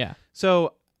happen? Yeah.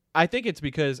 So I think it's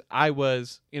because I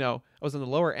was on the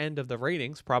lower end of the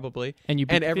ratings probably, and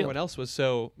everyone else was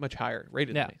so much higher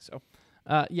rated than me. So,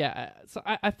 So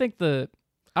I think I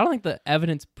don't think the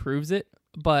evidence proves it,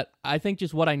 but I think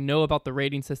just what I know about the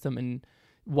rating system and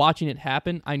watching it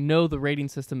happen, I know the rating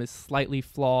system is slightly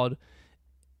flawed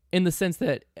in the sense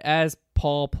that as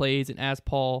Paul plays and as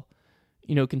Paul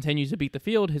continues to beat the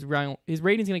field, his rating's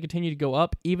going to continue to go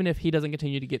up, even if he doesn't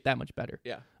continue to get that much better.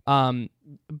 Yeah.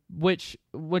 Which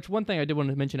one thing I did want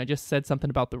to mention, I just said something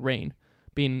about the rain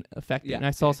being affected, and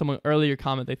I saw Yeah. someone earlier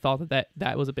comment they thought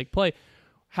that was a big play.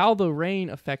 How the rain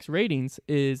affects ratings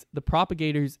is the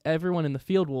propagators, everyone in the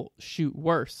field will shoot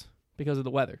worse because of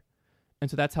the weather. And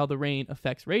so that's how the rain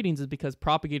affects ratings, is because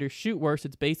propagators shoot worse.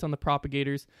 It's based on the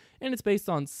propagators, and it's based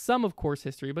on some of course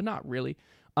history, but not really.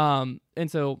 And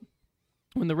so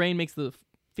when the rain makes the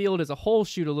field as a whole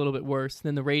shoot a little bit worse,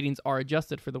 then the ratings are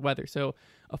adjusted for the weather. So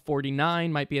a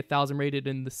 49 might be 1,000 rated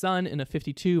in the sun, and a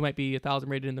 52 might be 1,000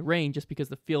 rated in the rain, just because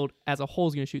the field as a whole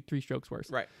is going to shoot 3 strokes worse.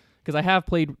 Right. Because I have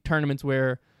played tournaments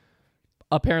where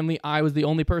apparently I was the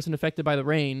only person affected by the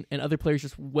rain, and other players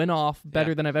just went off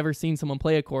better than I've ever seen someone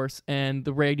play a course, and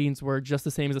the ratings were just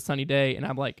the same as a sunny day, and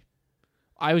I'm like,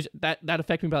 that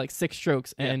affected me by like 6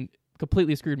 strokes and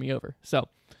completely screwed me over. So,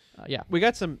 we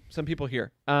got some people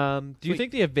here. Do you Sweet.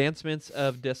 think the advancements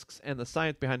of discs and the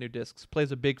science behind new discs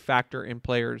plays a big factor in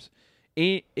players,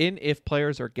 if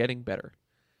players are getting better?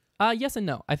 Yes and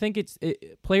no. I think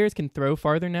players can throw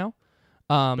farther now.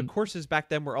 But courses back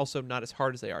then were also not as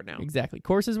hard as they are now. Exactly.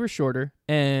 Courses were shorter,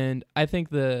 and I think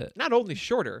not only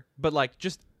shorter, but like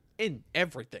just in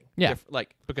everything. Yeah. But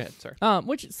go ahead, sir.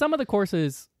 Which some of the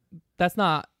courses, that's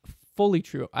not fully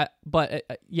true. But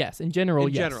yes, in general,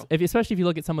 yes. General. Especially if you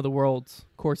look at some of the world's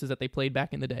courses that they played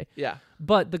back in the day. Yeah.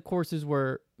 But the courses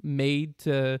were made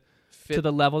to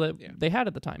the level that they had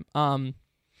at the time.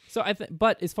 So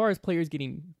but as far as players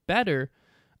getting better,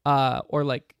 or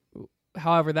like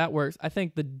however that works, I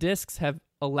think the discs have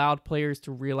allowed players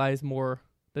to realize more,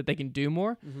 that they can do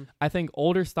more. Mm-hmm. I think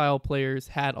older style players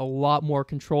had a lot more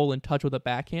control and touch with a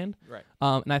backhand. Right.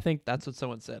 And I think that's what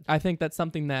someone said. I think that's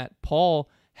something that Paul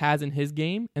has in his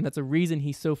game, and that's a reason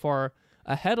he's so far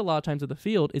ahead a lot of times of the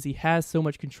field is he has so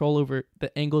much control over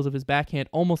the angles of his backhand,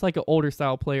 almost like an older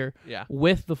style player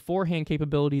with the forehand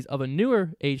capabilities of a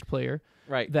newer age player,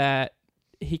 right? That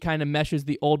he kind of meshes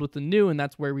the old with the new, and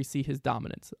that's where we see his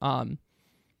dominance.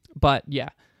 But yeah,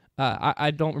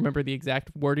 I don't remember the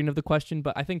exact wording of the question,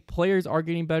 but I think players are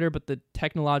getting better, but the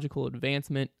technological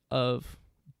advancement of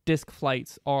disc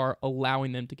flights are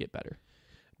allowing them to get better.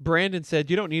 Brandon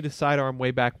said, you don't need a sidearm way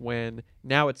back when.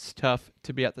 Now it's tough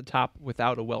to be at the top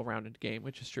without a well-rounded game,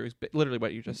 which is true. It's literally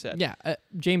what you just said. Yeah.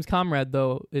 James Comrade,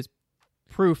 though, is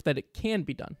proof that it can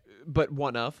be done. But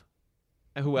one of?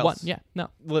 Who else? Yeah, no.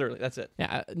 Literally, that's it.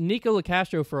 Yeah, Nico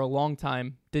LaCastro for a long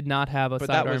time did not have a sidearm.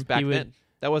 But that was back then.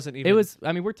 That wasn't even... It was,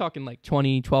 I mean, we're talking like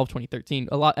 2012, 2013.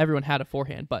 Everyone had a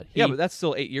forehand, but yeah, but that's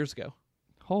still 8 years ago.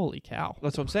 Holy cow.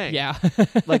 That's what I'm saying. Yeah.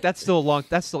 Like, that's still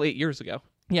 8 years ago.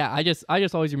 Yeah, I just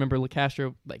always remember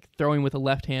LaCastro like throwing with a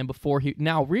left hand before he.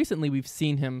 Now recently we've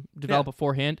seen him develop a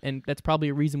forehand, and that's probably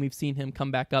a reason we've seen him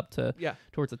come back up to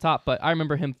towards the top. But I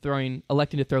remember him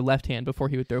electing to throw left hand before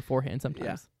he would throw forehand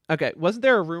sometimes. Yeah. Okay, wasn't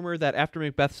there a rumor that after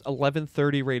Macbeth's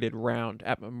 11:30 rated round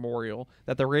at Memorial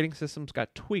that the rating systems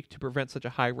got tweaked to prevent such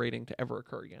a high rating to ever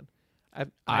occur again?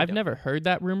 I've never heard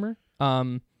that rumor.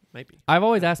 Might be. I've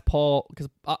always asked Paul because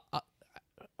I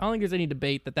don't think there's any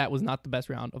debate that was not the best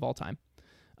round of all time.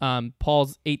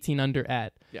 Paul's 18 under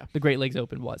at the Great Lakes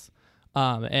Open was.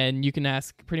 And you can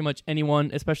ask pretty much anyone,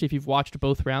 especially if you've watched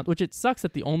both rounds, which it sucks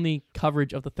that the only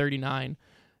coverage of the 39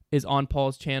 is on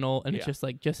Paul's channel, and it's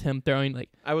just him throwing like...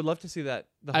 I would love to see that,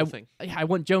 the whole thing. I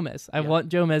want Jomez. I want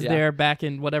Jomez there back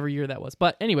in whatever year that was.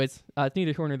 But anyways, it's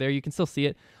neither here nor there. You can still see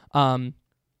it.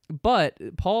 But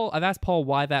I've asked Paul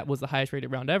why that was the highest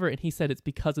rated round ever, and he said it's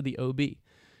because of the OB.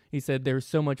 He said there's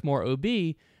so much more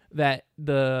OB that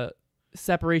the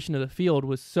separation of the field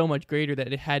was so much greater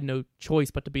that it had no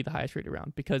choice but to be the highest rated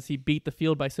round, because he beat the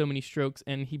field by so many strokes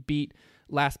and he beat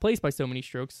last place by so many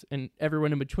strokes and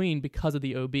everyone in between because of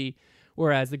the OB.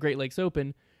 Whereas the Great Lakes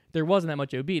Open, there wasn't that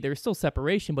much OB. There was still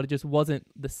separation, but it just wasn't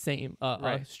the same.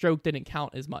 A stroke didn't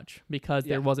count as much because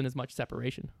there wasn't as much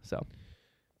separation. So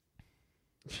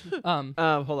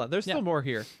hold on, there's still more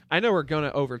here. I know we're going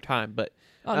to over time, but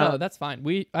no, that's fine.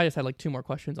 I just had like 2 more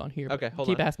questions on here. Okay, hold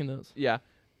on. Keep on. Asking those. Yeah.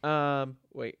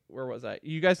 Wait, where was I?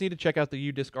 You guys need to check out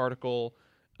the UDisc article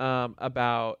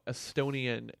about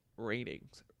Estonian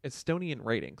ratings.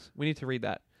 We need to read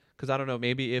that, because I don't know,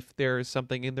 maybe if there's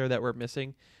something in there that we're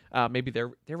missing, maybe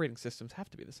their rating systems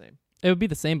have to be the same. It would be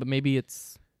the same, but maybe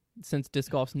it's, since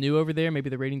disc golf's new over there,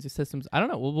 maybe the ratings and systems, I don't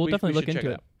know. We'll definitely look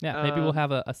into it. Yeah, maybe we'll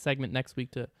have a segment next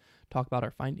week to talk about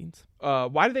our findings.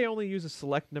 Why do they only use a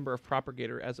select number of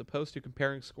propagator as opposed to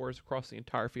comparing scores across the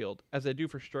entire field, as they do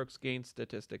for strokes gained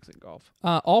statistics in golf?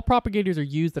 All propagators are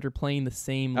used that are playing the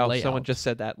same layout. Someone just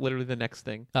said that. Literally the next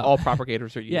thing. All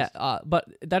propagators are used. Yeah, but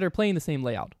that are playing the same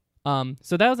layout.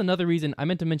 So that was another reason I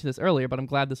meant to mention this earlier, but I'm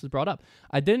glad this was brought up.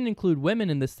 I didn't include women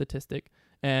in this statistic,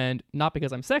 and not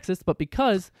because I'm sexist, but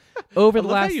because over the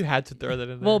last... you had to throw that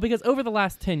in there. Well, because over the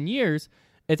last 10 years,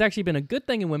 it's actually been a good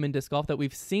thing in women disc golf that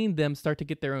we've seen them start to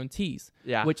get their own tees.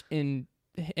 Yeah. Which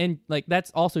like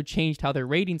that's also changed how their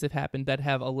ratings have happened, that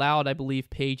have allowed, I believe,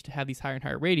 Paige to have these higher and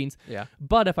higher ratings. Yeah.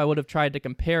 But if I would have tried to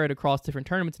compare it across different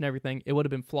tournaments and everything, it would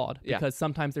have been flawed. Yeah. Because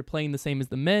sometimes they're playing the same as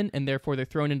the men, and therefore they're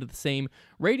thrown into the same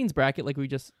ratings bracket, like we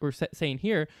just were saying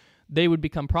here. They would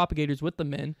become propagators with the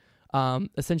men,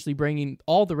 essentially bringing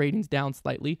all the ratings down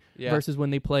slightly, versus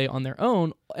when they play on their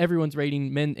own, everyone's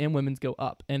rating, men and women's, go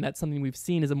up. And that's something we've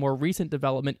seen as a more recent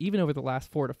development, even over the last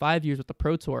 4 to 5 years with the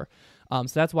Pro Tour. So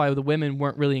that's why the women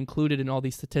weren't really included in all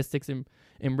these statistics and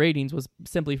ratings, was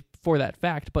simply for that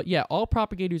fact. But yeah, all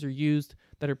propagators are used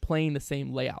that are playing the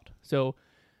same layout. So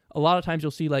a lot of times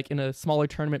you'll see, like in a smaller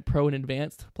tournament, pro and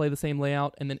advanced play the same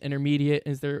layout, and then intermediate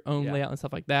is their own layout and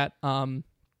stuff like that.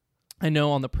 I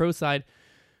know on the pro side,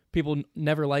 people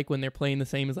never like when they're playing the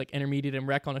same as like intermediate and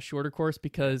rec on a shorter course,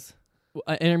 because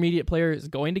an intermediate player is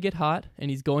going to get hot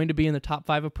and he's going to be in the top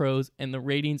 5 of pros, and the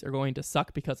ratings are going to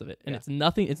suck because of it. And it's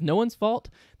no one's fault.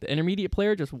 The intermediate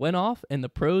player just went off and the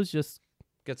pros just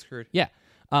get screwed. Yeah.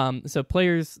 So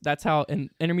players, that's how, and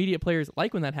intermediate players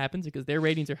like when that happens, because their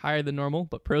ratings are higher than normal,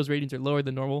 but pros ratings are lower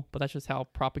than normal. But that's just how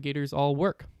propagators all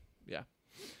work. Yeah.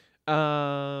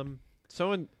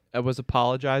 Someone was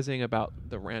apologizing about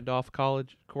the Randolph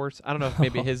College course. I don't know if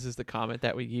maybe his is the comment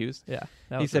that we used. Yeah.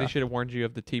 He said he should have warned you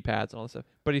of the tee pads and all that stuff.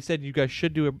 But he said you guys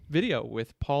should do a video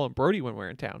with Paul and Brody when they're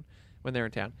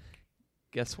in town.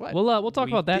 Guess what? We'll talk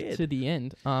about that to the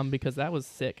end, because that was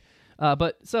sick. I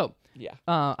want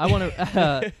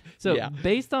to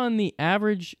based on the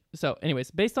average,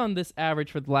 based on this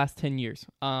average for the last 10 years,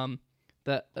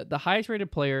 the highest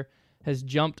rated player has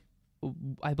jumped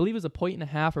I believe it was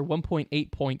 1.5 or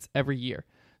 1.8 points every year.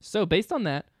 So based on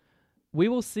that, we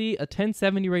will see a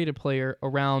 1070 rated player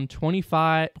around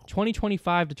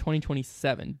 2025 to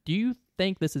 2027. Do you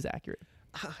think this is accurate?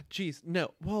 Geez,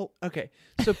 no. Well, okay.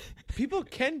 So people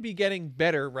can be getting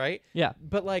better, right? Yeah.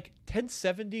 But like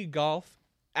 1070 golf,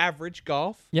 average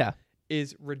golf, Yeah.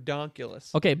 is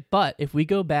redonkulous. Okay, but if we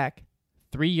go back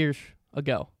 3 years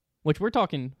ago, which we're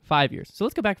talking 5 years. So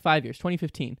let's go back 5 years,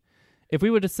 2015. If we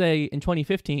were to say in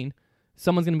 2015,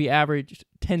 someone's going to be averaged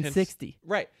 1060.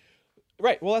 Right.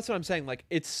 Right. Well, that's what I'm saying. Like,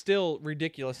 it's still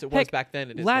ridiculous. It was back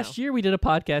then. It is last now. year we did a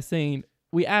podcast saying,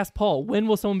 we asked Paul, when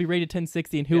will someone be rated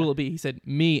 1060 and who will it be? He said,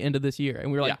 me, end of this year.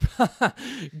 And we were like,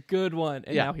 good one.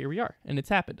 And now here we are. And it's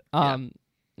happened.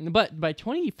 But by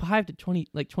 25 to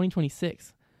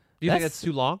 2026. Do you think that's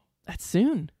too long? That's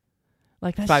soon.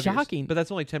 Like, that's 5 shocking. years. But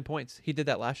that's only 10 points. He did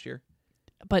that last year.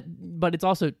 But it's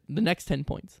also the next 10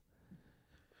 points.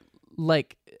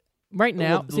 Like, right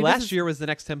now. Well, last year was the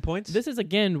next 10 points. This is,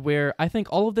 again, where I think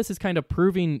all of this is kind of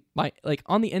proving,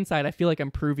 on the inside, I feel like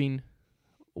I'm proving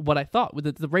what I thought.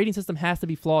 The rating system has to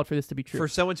be flawed for this to be true. For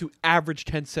someone to average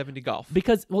 1070 golf.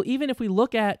 Because, well, even if we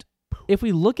look at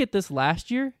this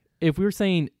last year, if we were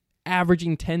saying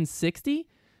averaging 1060,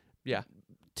 yeah.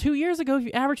 2 years ago, if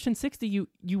you averaged 1060,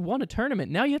 you won a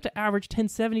tournament. Now you have to average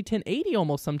 1070, 1080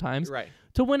 almost sometimes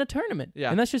to win a tournament.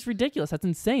 Yeah. And that's just ridiculous. That's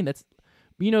insane. That's,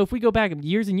 if we go back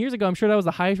years and years ago, I'm sure that was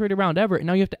the highest rated round ever. And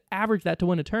now you have to average that to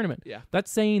win a tournament. Yeah. That's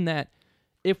saying that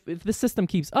if this system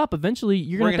keeps up, eventually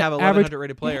you're going to have have a 1100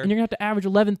 rated player. and you're going to have to average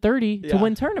 1130 to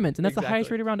win tournaments. And that's the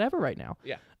highest rated round ever right now.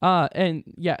 Yeah.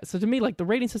 So to me, like, the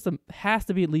rating system has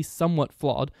to be at least somewhat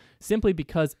flawed simply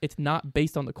because it's not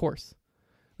based on the course.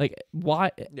 Like,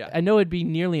 why? Yeah. I know it'd be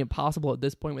nearly impossible at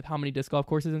this point with how many disc golf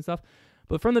courses and stuff,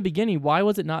 but from the beginning, why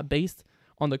was it not based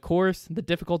on the course, the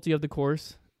difficulty of the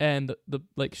course, and the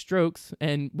like strokes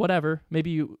and whatever?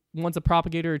 Maybe once a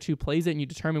propagator or two plays it and you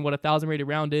determine what 1,000 rated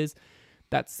round is,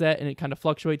 that's set and it kind of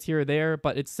fluctuates here or there,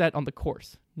 but it's set on the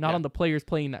course, not on the players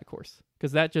playing that course,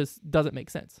 because that just doesn't make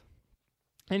sense.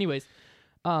 Anyways,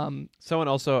 someone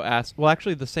also asked, well,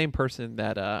 actually the same person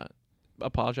that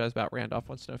apologized about Randolph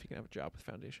wants to know if he can have a job with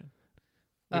Foundation.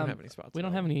 We don't have any spots. We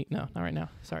don't have any. No, not right now.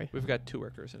 Sorry. We've got 2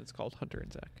 workers, and it's called Hunter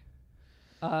and Zach.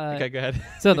 Okay, go ahead.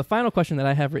 So the final question that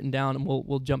I have written down, and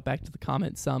we'll jump back to the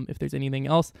comments if there's anything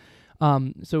else.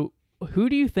 So who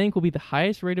do you think will be the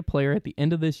highest rated player at the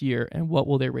end of this year, and what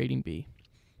will their rating be?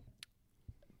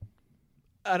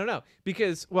 I don't know,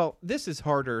 because, well, this is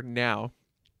harder now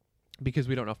because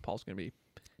we don't know if Paul's going to be.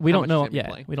 We don't know.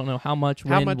 Yeah, we don't know how much,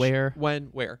 where. When,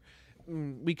 where.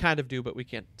 We kind of do, but we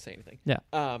can't say anything.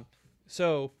 Yeah.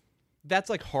 So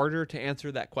that's like harder to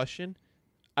answer that question.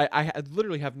 I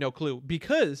literally have no clue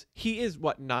because he is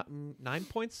not 9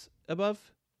 points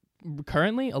above?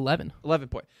 Currently 11. 11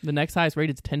 points. The next highest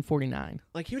rated is 1049.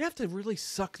 Like, he would have to really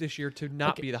suck this year to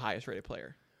not be the highest rated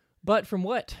player. But from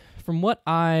what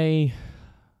I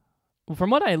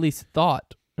at least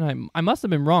thought, and I must have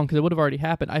been wrong because it would have already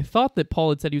happened. I thought that Paul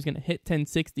had said he was going to hit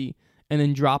 1060 and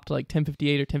then drop to like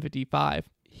 1058 or 1055.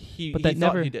 He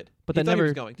thought he did. But he that never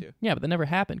was going to. Yeah, but that never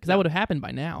happened because that would have happened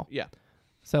by now. Yeah.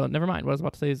 So never mind. What I was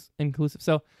about to say is inclusive.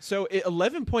 So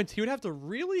 11 points, he would have to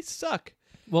really suck.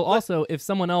 Well, also, if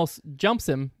someone else jumps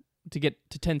him to get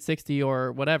to 1060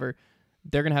 or whatever,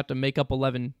 they're going to have to make up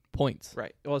 11 points.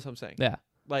 Right. Well, that's what I'm saying. Yeah.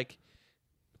 Like,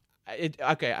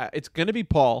 it's going to be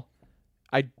Paul.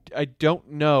 I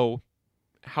don't know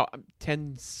how.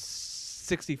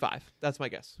 1065. That's my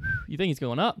guess. You think he's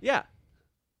going up? Yeah.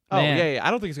 Man. Oh, yeah. I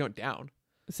don't think he's going down.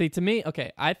 See, to me,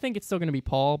 okay, I think it's still going to be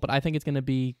Paul, but I think it's going to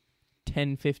be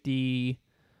 1050.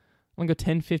 I'm going to go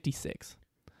 1056.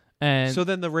 And so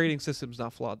then the rating system's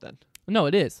not flawed then? No,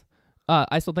 it is.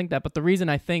 I still think that, but the reason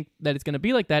I think that it's going to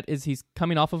be like that is he's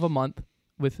coming off of a month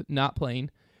with not playing.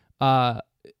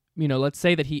 Let's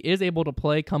say that he is able to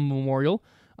play come Memorial,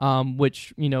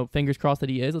 which, fingers crossed that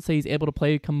he is. Let's say he's able to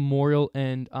play come Memorial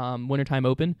and Wintertime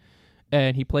Open,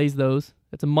 and he plays those.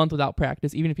 That's a month without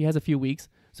practice, even if he has a few weeks.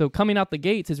 So coming out the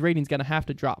gates, his rating's going to have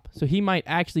to drop. So he might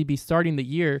actually be starting the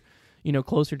year,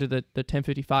 closer to the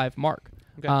 1055 mark.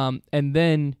 Okay. And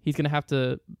then he's going to have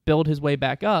to build his way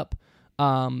back up.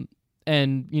 And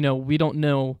we don't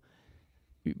know.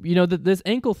 This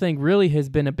ankle thing really has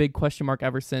been a big question mark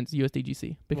ever since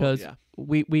USDGC because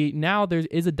we now there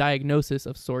is a diagnosis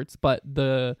of sorts, but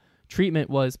the treatment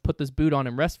was put this boot on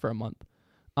and rest for a month.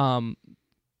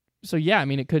 So yeah, I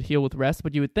mean, it could heal with rest,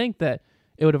 but you would think that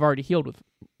it would have already healed with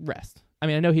rest. I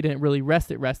mean, I know he didn't really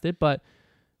rest it, but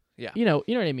yeah, you know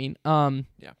what I mean.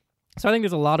 Yeah. So I think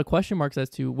there's a lot of question marks as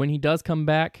to when he does come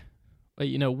back,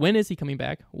 When is he coming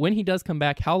back? When he does come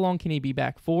back, how long can he be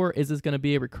back for? Is this going to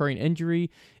be a recurring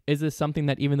injury? Is this something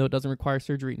that even though it doesn't require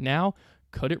surgery now,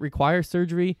 could it require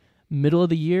surgery middle of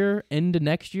the year, into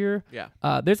next year? Yeah.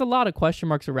 There's a lot of question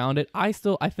marks around it. I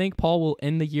think Paul will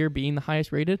end the year being the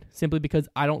highest rated simply because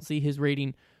I don't see his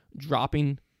rating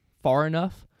dropping far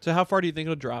enough. So how far do you think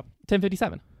it'll drop?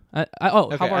 1057. Okay, how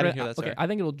far? I didn't hear that, sorry. I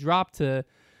think it'll drop to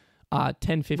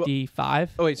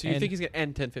 1055. Oh wait, so you think he's gonna end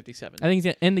 1057? I think he's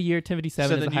gonna end the year 1057.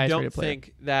 So as then the you highest don't rated player.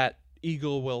 think that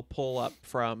Eagle will pull up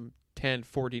from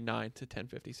 1049 to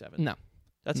 1057? No.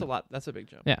 That's a lot. That's a big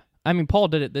jump. Yeah, I mean Paul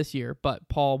did it this year, but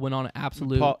Paul went on an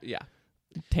absolute.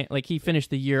 He finished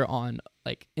the year on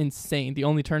like insane. The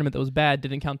only tournament that was bad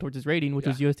didn't count towards his rating, which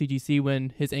was USDGC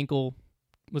when his ankle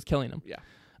was killing him. Yeah.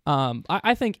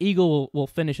 I think Eagle will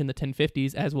finish in the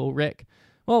 1050s, as will Rick.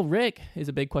 Well, Rick is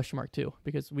a big question mark too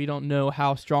because we don't know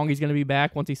how strong he's going to be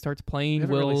back once he starts playing. We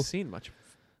haven't really seen much.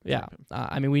 Yeah.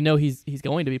 I mean, we know he's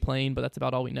going to be playing, but that's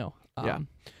about all we know.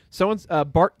 Someone's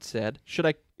Bart said,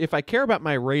 if I care about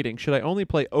my rating, should I only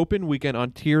play open weekend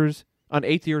on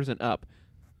 8 tiers and up?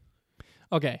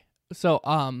 Okay. So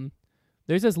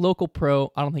there's this local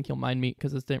pro. I don't think he'll mind me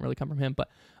because this didn't really come from him, but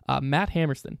Matt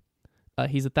Hammerston.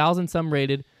 He's 1,000-some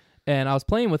rated, and I was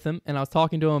playing with him, and I was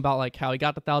talking to him about like how he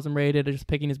got the 1,000 rated, and just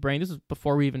picking his brain. This was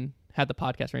before we even had the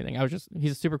podcast or anything.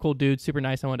 He's a super cool dude, super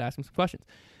nice. I wanted to ask him some questions,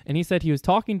 and he said he was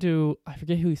talking to, I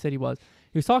forget who he said he was.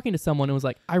 He was talking to someone and was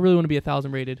like, I really want to be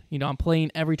 1,000 rated. I'm playing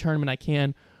every tournament I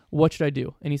can. What should I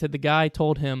do? And he said the guy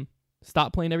told him,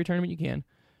 stop playing every tournament you can.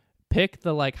 Pick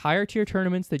the like higher tier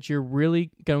tournaments that you're really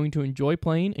going to enjoy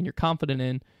playing and you're confident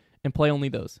in, and play only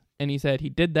those. And he said he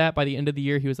did that. By the end of the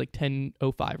year, he was like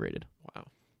 1005 rated. Wow.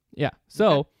 Yeah.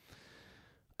 So okay.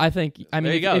 I think,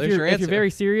 if you're very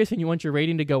serious and you want your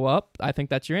rating to go up, I think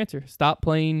that's your answer. Stop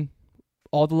playing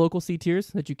all the local C tiers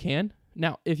that you can.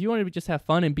 Now, if you want to just have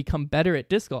fun and become better at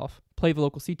disc golf, play the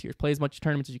local C tiers. Play as much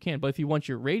tournaments as you can. But if you want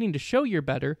your rating to show you're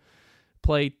better,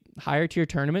 play higher tier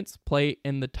tournaments. Play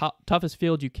in the toughest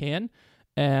field you can,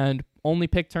 and only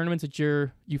pick tournaments that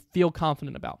you feel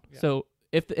confident about. Yeah. So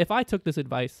if I took this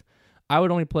advice, I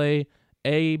would only play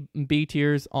A and B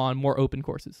tiers on more open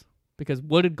courses because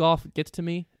wooded golf gets to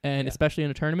me, and especially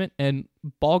in a tournament, and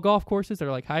ball golf courses that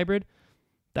are like hybrid,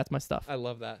 that's my stuff. I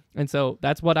love that. And so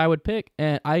that's what I would pick.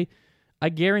 And I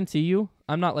guarantee you,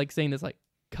 I'm not like saying this like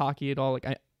cocky at all. Like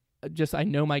I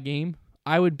know my game.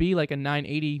 I would be like a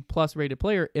 980 plus rated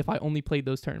player if I only played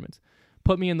those tournaments.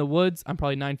 Put me in the woods, I'm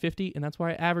probably 950, and that's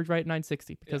why I average right at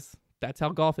 960 because that's how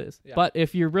golf is. Yeah. But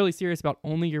if you're really serious about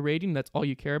only your rating, that's all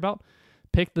you care about,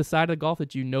 pick the side of the golf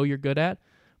that you know you're good at,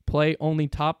 play only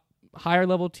higher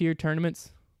level tier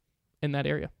tournaments in that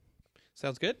area.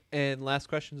 Sounds good. And last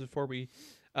questions before we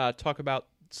talk about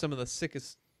some of the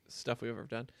sickest stuff we've ever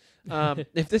done.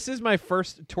 If this is my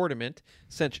first tournament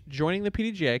since joining the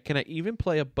PDGA, can I even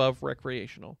play above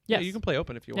recreational? Yes. Yeah, you can play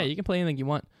open if you want. Yeah, you can play anything you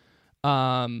want.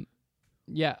 What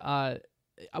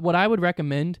I would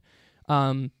recommend,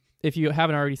 if you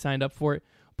haven't already signed up for it,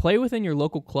 play within your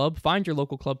local club. Find your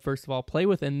local club, first of all. Play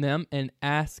within them and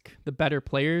ask the better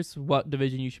players what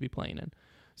division you should be playing in.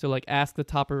 So, like, ask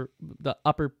the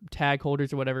upper tag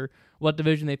holders or whatever what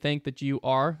division they think that you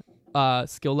are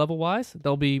skill level-wise.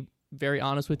 They'll be very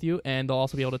honest with you, and they'll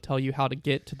also be able to tell you how to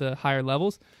get to the higher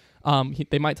levels.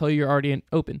 They might tell you you're already in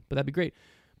open, but that'd be great.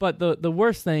 But the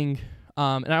worst thing,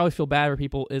 and I always feel bad for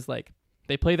people, is, like,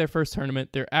 they play their first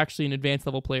tournament. They're actually an advanced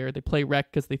level player. They play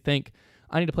rec because they think,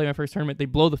 I need to play my first tournament. They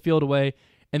blow the field away,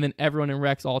 and then everyone in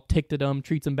rec's all ticked at them,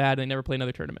 treats them bad, and they never play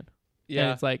another tournament. Yeah.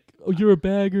 And it's like, oh, you're a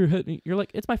bagger. You're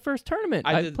like, it's my first tournament.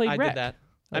 I played rec. I did that.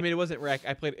 Like, I mean, it wasn't rec.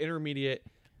 I played intermediate.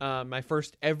 My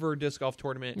first ever disc golf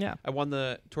tournament. Yeah. I won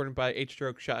the tournament by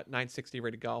 8-stroke, shot 960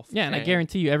 rated golf. Yeah, and I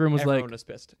guarantee you everyone was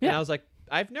pissed. Yeah. And I was like,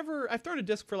 I've thrown a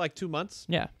disc for like 2 months.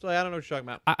 Yeah. So I don't know what you're talking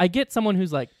about. I get someone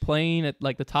who's like playing at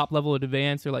like the top level of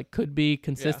advanced or like could be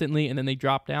consistently and then they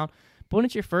drop down. But when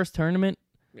it's your first tournament,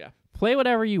 play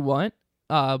whatever you want.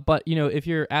 But if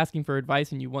you're asking for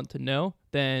advice and you want to know,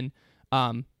 then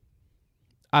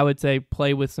I would say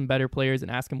play with some better players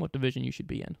and ask them what division you should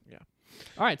be in. Yeah.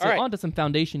 All right, so on to some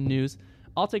foundation news.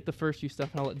 I'll take the first few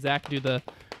stuff and I'll let Zach do the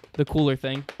cooler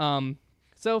thing.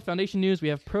 So foundation news, we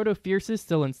have Proto Fierces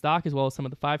still in stock as well as some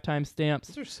of the 5-time stamps.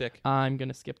 Those are sick. I'm going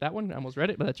to skip that one. I almost read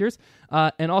it, but that's yours.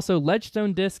 And also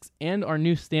Ledgestone discs and our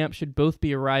new stamp should both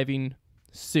be arriving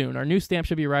soon. Our new stamp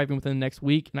should be arriving within the next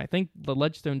week, and I think the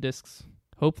Ledgestone discs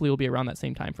hopefully will be around that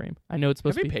same time frame. I know it's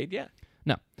supposed to be. Have you paid yet?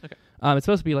 No. Okay. It's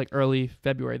supposed to be like early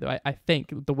February, though. I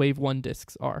think the Wave 1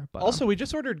 discs are. But, also, we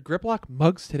just ordered Grip Lock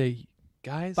mugs today.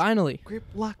 guys, Finally. Grip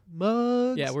Lock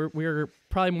mugs. Yeah, we're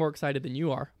probably more excited than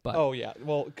you are. But Oh yeah,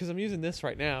 well, because I'm using this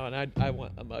right now, and I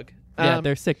want a mug. yeah,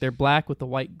 they're sick. They're black with the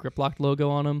white Grip Lock logo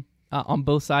on them. On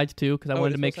both sides too, because I wanted it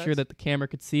to is make both sure sides? that the camera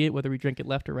could see it, whether we drink it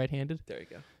left or right-handed. There you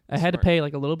go. I had to Smart. pay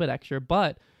like a little bit extra,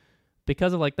 but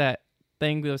because of like that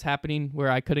thing that was happening where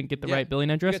I couldn't get the Yeah, right billing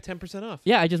You address. got 10% off.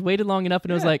 Yeah, I just waited long enough,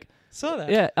 and it was Yeah. like, Saw that.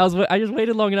 yeah, I just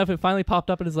waited long enough, and it finally popped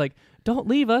up, and it's like, don't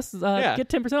leave us, Yeah. get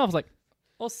 10% off. I was like,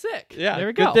 well, sick. Yeah. There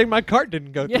we go. Good thing my cart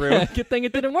didn't go Yeah, through. good thing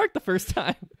it didn't work the first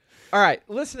time. All right,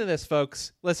 listen to this,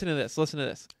 folks. Listen to this. Listen to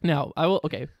this. Now,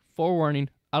 okay, forewarning,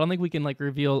 I don't think we can like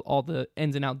reveal all the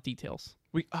ins and out details.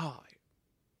 I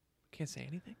can't say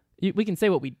anything, We can say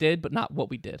what we did, but not what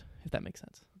we did, if that makes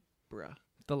sense. bruh.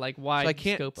 The like wide So I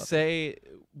can't scope of it. say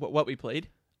what we played.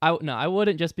 I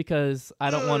wouldn't, just because I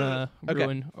don't want to Okay.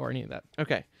 ruin or any of that.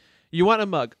 Okay. You want a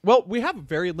mug? Well, we have a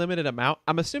very limited amount.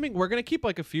 I'm assuming we're gonna keep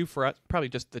like a few for us, probably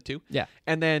just the 2. Yeah.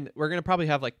 And then we're gonna probably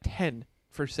have like 10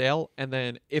 for sale, and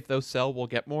then if those sell, we'll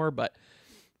get more. But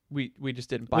we just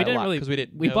didn't buy We a didn't lot really. because we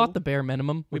didn't. We know. bought the bare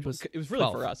minimum, which was it was really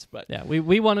 12. for us, but Yeah,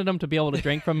 we wanted them to be able to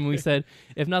drink from, and we said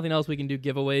if nothing else, we can do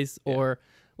giveaways or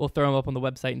we'll throw them up on the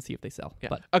website and see if they sell. yeah.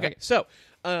 But Okay. So,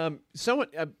 a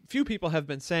few people have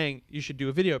been saying you should do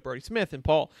a video of Brody Smith and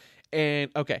Paul, and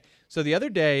okay. So the other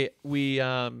day we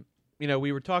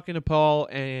we were talking to Paul,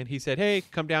 and he said, "Hey,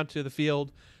 come down to the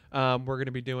field. We're going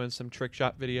to be doing some trick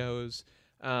shot videos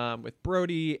with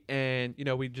Brody, and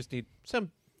we just need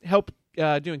some help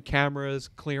doing cameras,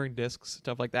 clearing discs,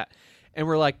 stuff like that." And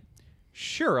we're like,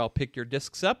 "Sure, I'll pick your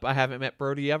discs up. I haven't met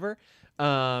Brody ever,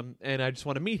 and I just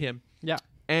want to meet him." yeah,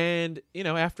 And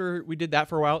after we did that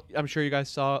for a while, I'm sure you guys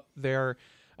saw their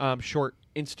short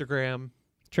Instagram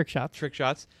trick shots. trick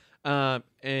shots, and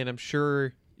I'm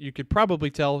sure you could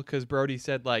probably tell because Brody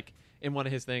said like in one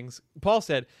of his things, Paul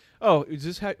said, "Oh, is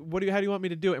this how do you want me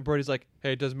to do it?" And Brody's like,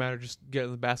 "Hey, it doesn't matter, just get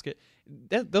in the basket."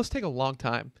 Those take a long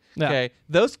time. Yeah. Okay,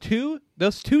 those two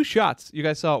shots you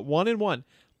guys saw 1 and 1,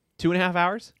 2.5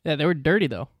 hours. Yeah, they were dirty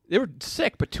though. They were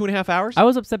sick, but 2.5 hours. I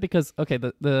was upset because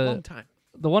the long time.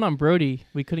 the one on Brody,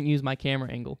 we couldn't use my camera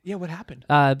angle. Yeah, what happened?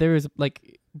 There was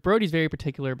like Brody's very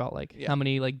particular about like Yeah. how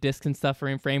many like discs and stuff are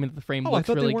in frame, and the frame Oh, I looks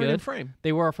thought really they weren't in good. frame.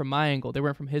 They were from my angle. They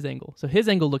weren't from his angle. So his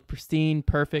angle looked pristine,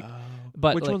 perfect.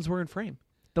 But Which like, ones were in frame?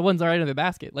 the ones right in the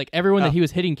basket, like everyone Oh. that he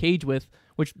was hitting cage with.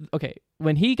 Which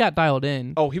when he got dialed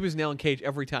in, Oh, he was nailing cage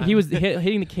every time. he was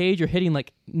hitting the cage or hitting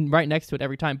like right next to it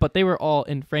every time. But they were all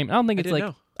in frame. I don't think I it's didn't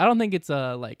like know. I don't think it's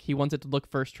like he wants it to look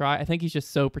first try. I think he's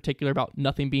just so particular about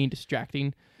nothing being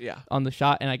distracting Yeah. on the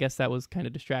shot, and I guess that was kind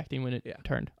of distracting when it Yeah.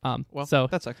 turned. Well, So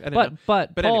that sucks. I didn't know.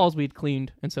 but But anyway. Paul's we'd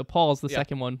cleaned, and so Paul's the Yeah.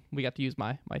 second one. We got to use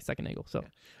my second angle. So All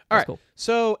that's right. cool.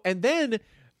 So and then,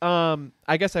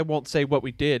 I guess I won't say what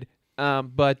we did.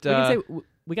 But We can say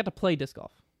we got to play disc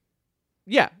golf.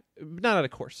 yeah, not at a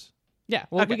course. Yeah,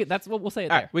 well, Okay. that's what we'll say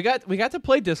it All there. right, we got to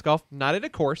play disc golf, not at a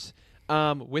course,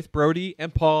 with Brody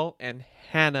and Paul and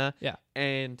Hannah. Yeah.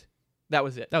 And that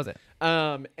was it. That was it.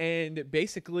 And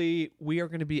basically we are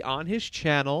going to be on his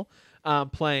channel,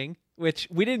 playing, which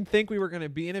we didn't think we were going to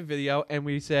be in a video. And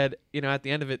we said, at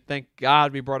the end of it, thank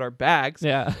God we brought our bags.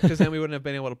 Yeah. Because then we wouldn't have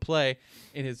been able to play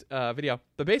in his video.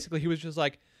 But basically he was just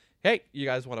like, hey, you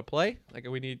guys want to play? Like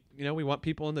we need, we want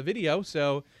people in the video.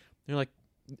 So they're like,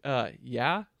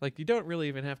 yeah, like you don't really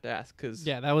even have to ask because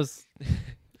Yeah, that was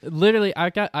literally. I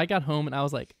got home and I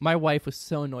was like, my wife was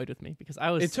so annoyed with me because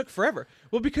I was. it took forever.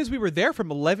 Well, because we were there from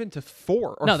 11 to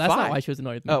 4 or no, that's 5. not why she was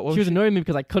annoyed with me. Oh, well, she was she- annoyed with me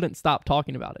because I couldn't stop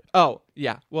talking about it. Oh,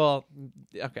 yeah. Well,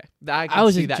 okay. I can I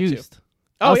was see just that juiced. too.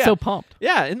 I Oh, was yeah. so pumped.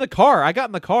 Yeah, in the car. I got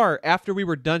in the car after we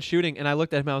were done shooting, and I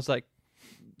looked at him. I was like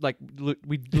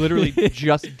we literally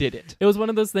just did it. It was one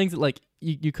of those things that like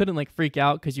you couldn't like freak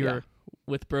out because you Yeah. were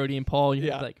with Brody and Paul. You had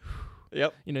Yeah. to, like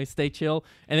Yep. stay chill.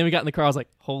 And then we got in the car. I was like,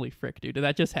 holy frick, dude, did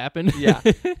that just happen? Yeah.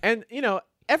 And,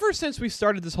 ever since we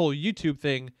started this whole YouTube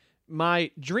thing, my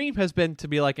dream has been to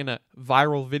be like in a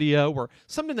viral video or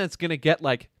something that's going to get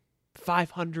like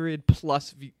 500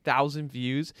 plus thousand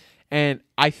views. And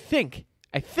I think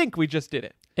we just did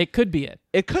it. It could be it.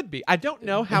 It could be. I don't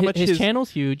know how much his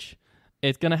channel's huge.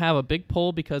 It's gonna have a big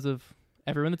pull because of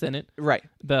everyone that's in it. Right.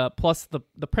 The plus the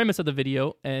premise of the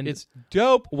video and It's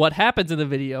dope. what happens in the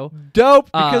video. Dope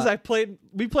because Uh,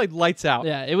 we played lights out.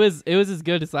 Yeah, it was as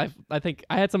good as I think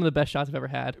I had some of the best shots I've ever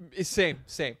had. Same.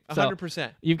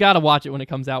 100%. You've got to watch it when it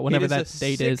comes out, whenever It is that a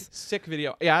date sick, is. sick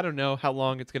video. Yeah, I don't know how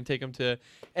long it's going to take him to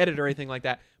edit or anything like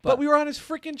that. But But- we were on his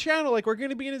freaking channel. Like, we're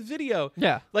going to be in his video.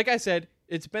 Yeah. Like I said,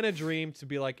 it's been a dream to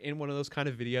be, like, in one of those kind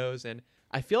of videos. And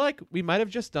I feel like we might have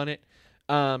just done it.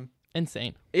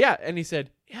 Insane. Yeah. And he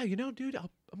said, yeah, dude,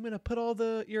 I'm going to put all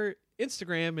your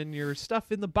Instagram and your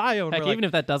stuff in the bio. And Heck, we're even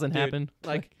if that doesn't dude, happen,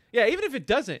 yeah, even if it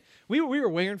doesn't, we were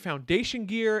wearing foundation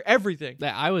gear, everything.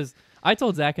 I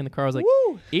told Zach in the car, I was like,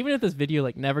 Woo! even if this video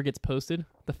like never gets posted,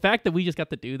 the fact that we just got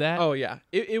to do that, Oh yeah,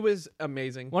 it was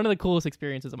amazing. one of the coolest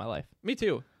experiences of my life. Me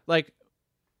too. Like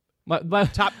My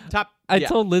top. I yeah.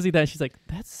 told Lizzie that, and she's like,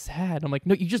 "That's sad." I'm like,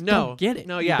 "No, you just don't get it.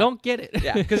 No, You yeah. don't get it."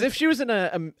 Yeah, because if she was in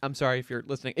I'm sorry if you're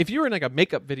listening. If you were in like a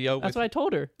makeup video, That's with, what I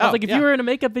told her. I was Oh, like, if yeah. you were in a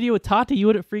makeup video with Tati, you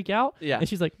wouldn't freak out. Yeah. And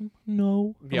she's like,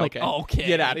 "No." I'm Yeah, like, okay,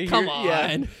 get out of here. Come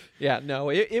on. Yeah, no,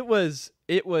 it was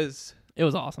It was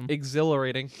awesome.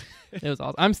 exhilarating. It was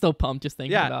awesome. I'm still pumped just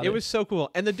thinking Yeah, about it it. was so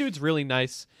cool, and the dude's really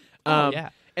nice. Oh, yeah.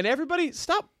 And everybody,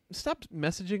 stop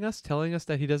messaging us, telling us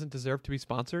that he doesn't deserve to be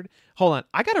sponsored. Hold on,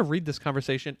 I gotta read this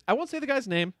conversation. I won't say the guy's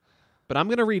name, but I'm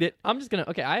gonna read it. I'm just gonna.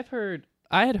 Okay, I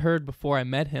had heard before I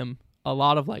met him a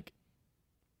lot of like,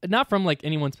 not from like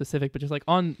anyone specific, but just like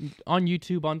on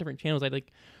YouTube, on different channels. I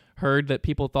like heard that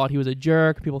people thought he was a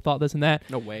jerk. People thought this and that.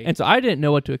 No way. And so I didn't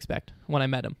know what to expect when I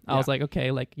met him. I Yeah. was like,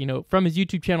 okay, like, you know, from his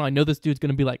YouTube channel, I know this dude's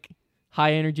gonna be like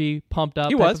high energy, pumped up,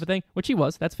 He type was. of a thing, which he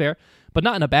was. That's fair, but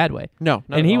not in a bad way. No,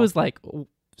 not And at he all. was like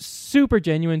super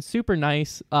genuine, super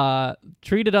nice.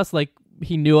 Treated us like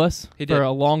he knew us He for did. a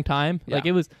long time. Like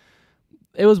Yeah.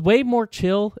 it was way more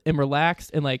chill and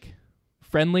relaxed and like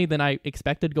friendly than I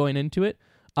expected going into it.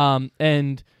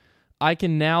 And I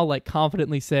can now like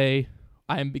confidently say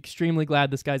I am extremely glad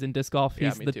this guy's in disc golf. Yeah,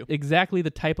 He's me the, too. exactly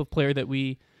the type of player that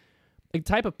we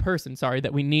that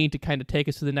we need to kind of take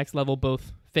us to the next level,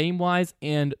 both fame wise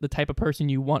and the type of person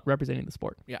you want representing the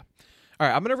sport. Yeah. All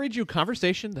right, I'm going to read you a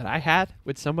conversation that I had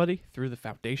with somebody through the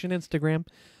foundation Instagram.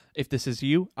 If this is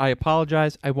you, I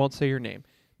apologize. I won't say your name.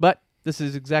 But this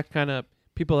is exact kind of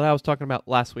people that I was talking about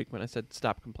last week when I said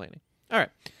stop complaining. All right.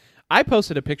 I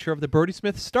posted a picture of the Brodie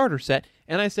Smith starter set,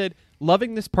 and I said,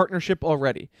 loving this partnership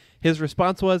already. His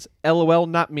response was, LOL,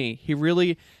 not me. He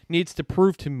really needs to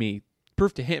prove to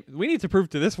him. We need to prove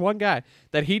to this one guy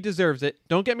that he deserves it.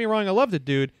 Don't get me wrong, I love the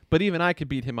dude, but even I could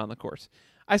beat him on the course.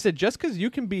 I said, just because you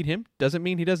can beat him doesn't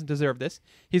mean he doesn't deserve this.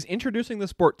 He's introducing the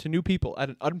sport to new people at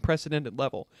an unprecedented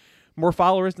level. More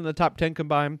followers than the top 10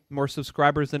 combined, more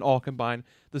subscribers than all combined.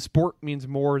 The sport means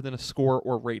more than a score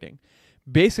or rating.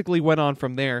 Basically went on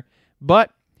from there,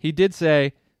 but he did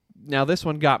say, now this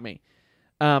one got me.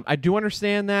 I do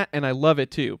understand that, and I love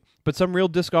it too. But some real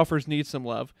disc golfers need some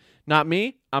love. Not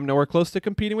me. I'm nowhere close to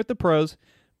competing with the pros,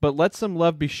 but let some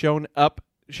love be shown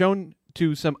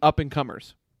to some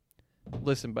up-and-comers.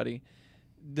 Listen, buddy,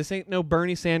 this ain't no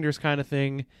Bernie Sanders kind of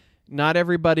thing. Not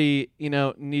everybody,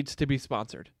 needs to be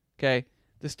sponsored, okay?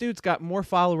 This dude's got more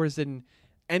followers than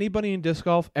anybody in disc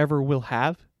golf ever will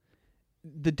have.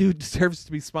 The dude deserves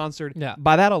to be sponsored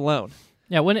by that alone.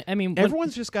 Yeah,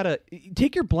 Everyone's just got to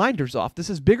take your blinders off. This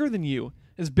is bigger than you.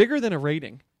 It's bigger than a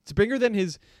rating. It's bigger than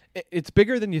it's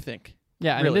bigger than you think.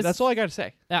 Yeah, really. That's all I got to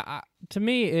say. To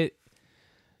me,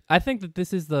 I think that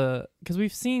this is because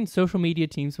we've seen social media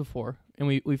teams before, and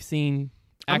we've seen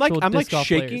actual I'm disc golf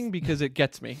shaking players. because it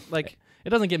gets me. Like it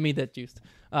doesn't get me that juiced.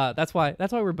 That's why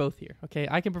we're both here. Okay,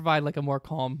 I can provide like a more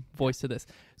calm voice to this.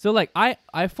 So like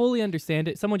I fully understand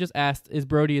it. Someone just asked, is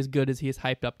Brodie as good as he is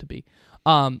hyped up to be?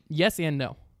 Yes and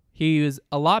no. He is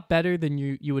a lot better than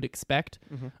you would expect.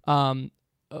 Mm-hmm.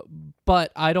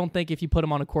 But I don't think if you put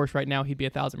him on a course right now, he'd be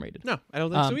 1,000 rated. No, I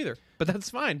don't think so either. But that's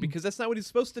fine because that's not what he's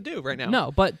supposed to do right now.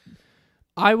 No, but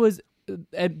I was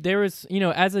there was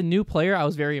as a new player, I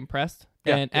was very impressed.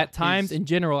 Yeah, And at times, in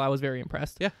general, I was very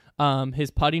impressed. Yeah.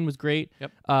 His putting was great.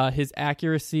 Yep. His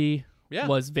accuracy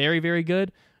was very, very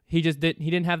good. He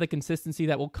didn't have the consistency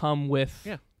that will come with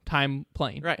time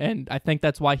playing. Right. And I think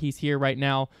that's why he's here right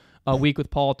now, a week with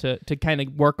Paul to kind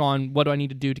of work on what do I need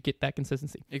to do to get that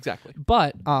consistency. Exactly.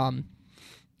 But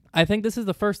I think this is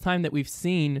the first time that we've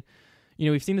seen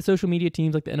the social media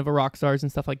teams like the Innova Rockstars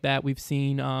and stuff like that. We've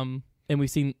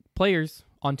seen players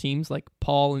on teams like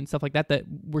Paul and stuff like that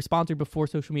were sponsored before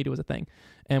social media was a thing,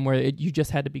 and where you just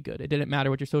had to be good. It didn't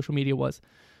matter what your social media was.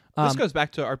 This goes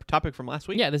back to our topic from last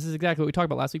week. Yeah, this is exactly what we talked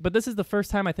about last week. But this is the first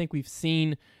time I think we've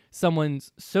seen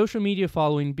someone's social media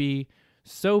following be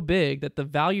so big that the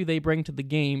value they bring to the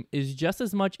game is just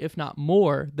as much, if not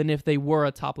more, than if they were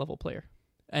a top-level player.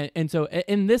 And so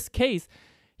in this case,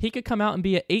 he could come out and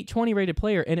be an 820 rated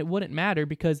player, and it wouldn't matter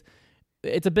because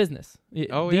it's a business.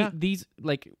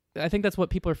 I think that's what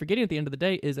people are forgetting at the end of the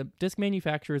day is a disc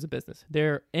manufacturer is a business.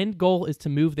 Their end goal is to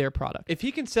move their product. If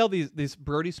he can sell these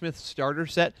Brodie Smith starter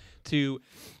set to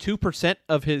 2%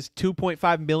 of his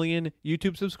 2.5 million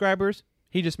YouTube subscribers,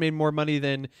 he just made more money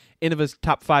than Innova's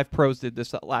top 5 pros did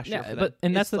this last year.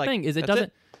 That's the thing is it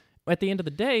doesn't. At the end of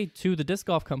the day, to the disc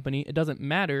golf company, it doesn't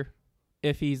matter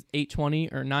if he's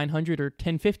 820 or 900 or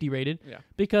 1050 rated, Yeah.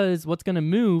 because what's going to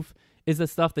move is the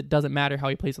stuff that doesn't matter how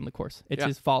he plays on the course. It's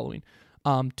his following.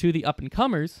 To the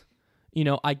up-and-comers,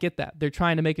 I get that. They're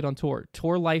trying to make it on tour.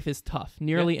 Tour life is tough,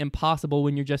 nearly impossible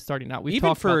when you're just starting out. We've Even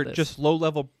talked for about this. just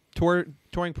low-level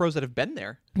touring pros that have been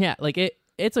there. Yeah, like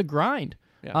it's a grind.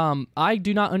 Yeah. I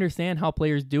do not understand how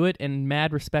players do it, and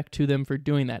mad respect to them for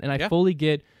doing that. And I Yeah. fully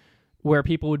get where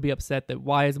people would be upset that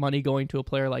why is money going to a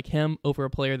player like him over a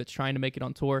player that's trying to make it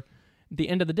on tour. At the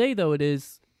end of the day, though, it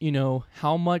is,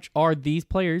 how much are these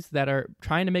players that are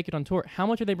trying to make it on tour, how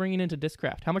much are they bringing into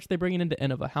Discraft? How much are they bringing into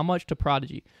Innova? How much to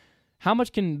Prodigy? How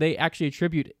much can they actually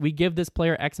attribute? We give this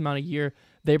player X amount a year.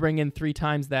 They bring in 3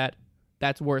 times that.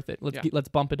 That's worth it. Let's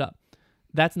bump it up.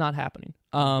 That's not happening.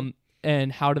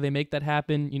 And how do they make that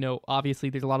happen? Obviously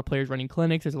there's a lot of players running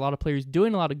clinics. There's a lot of players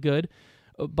doing a lot of good.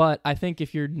 But I think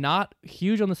if you're not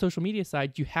huge on the social media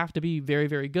side, you have to be very,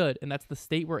 very good. And that's the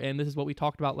state we're in. This is what we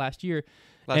talked about last year.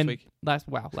 Last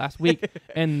week.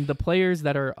 And the players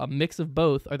that are a mix of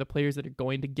both are the players that are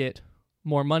going to get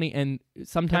more money. And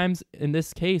sometimes in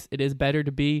this case, it is better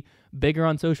to be bigger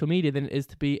on social media than it is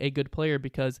to be a good player,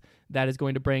 because that is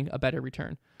going to bring a better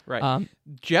return. Right.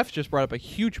 Jeff just brought up a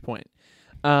huge point.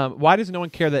 Why does no one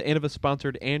care that Innova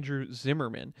sponsored Andrew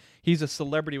Zimmerman? He's a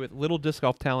celebrity with little disc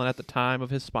golf talent at the time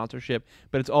of his sponsorship,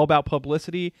 but it's all about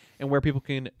publicity and where people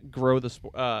can grow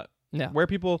the where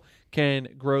people can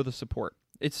grow the support.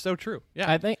 It's so true.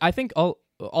 Yeah, I think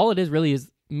all it is really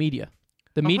is media.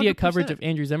 The media 100%. coverage of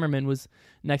Andrew Zimmerman was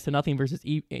next to nothing versus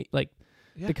the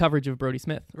coverage of Brody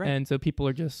Smith, Right. and so people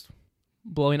are just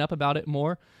blowing up about it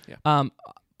more. Yeah.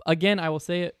 Again, I will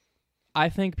say it. I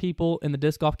think people in the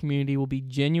disc golf community will be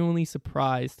genuinely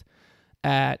surprised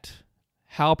at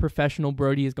how professional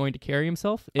Brody is going to carry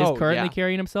himself,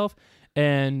 carrying himself,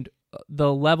 and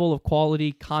the level of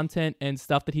quality content and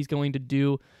stuff that he's going to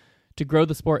do to grow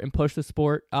the sport and push the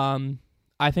sport.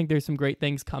 I think there's some great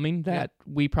things coming that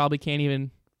we probably can't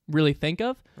even really think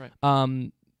of. Right.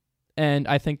 And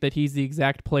I think that he's the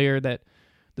exact player that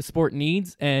the sport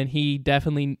needs, and he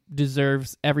definitely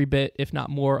deserves every bit, if not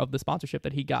more, of the sponsorship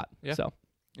that he got. Yeah. So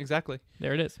exactly.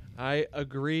 there it is. I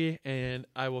agree, and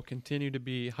I will continue to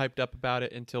be hyped up about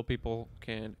it until people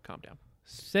can calm down.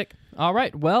 Sick. All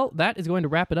right. Well, that is going to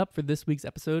wrap it up for this week's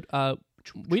episode.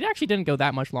 We actually didn't go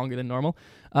that much longer than normal.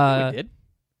 We did.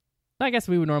 I guess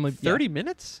we would normally 30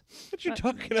 minutes? What you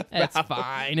talking about? It's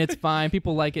fine. It's fine.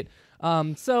 People like it.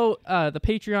 So the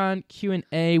Patreon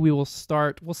Q&A, we will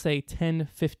start, we'll say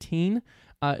 10:15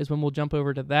 is when we'll jump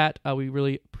over to that. We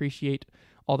really appreciate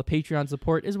all the Patreon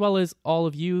support, as well as all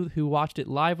of you who watched it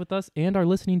live with us and are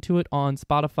listening to it on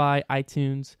Spotify,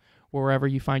 iTunes, wherever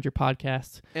you find your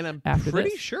podcasts. And I'm after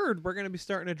pretty this. sure we're going to be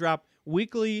starting to drop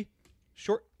weekly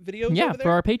short videos Yeah, over there.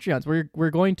 for our Patreons. We're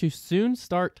going to soon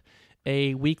start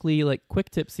a weekly quick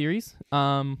tip series,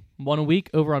 one a week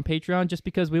over on Patreon, just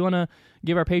because we want to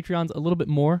give our Patreons a little bit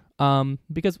more.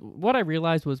 Because what I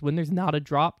realized was when there's not a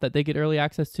drop that they get early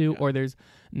access to, or there's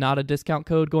not a discount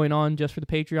code going on just for the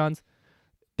Patreons,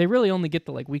 they really only get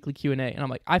the weekly Q&A, and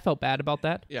I'm I felt bad about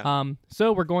that. Yeah.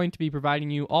 So we're going to be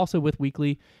providing you also with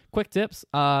weekly quick tips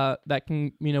that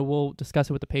can, we'll discuss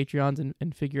it with the Patreons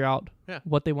and figure out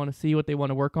what they want to see, what they want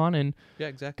to work on, and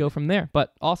exactly. go from there.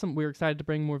 But awesome. We're excited to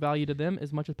bring more value to them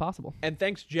as much as possible. And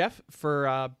thanks, Jeff,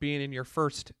 for being in your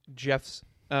first Jeff's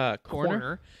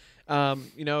Corner.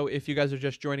 If you guys are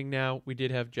just joining now, we did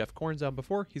have Jeff Corns on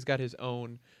before. He's got his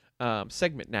own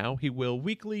segment now. He will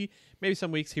weekly, maybe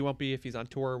some weeks he won't be if he's on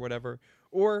tour or whatever,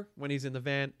 or when he's in the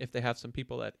van, if they have some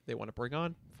people that they want to bring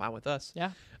on, fine with us. Yeah.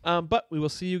 But we will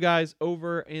see you guys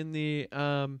over in the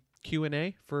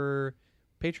Q&A for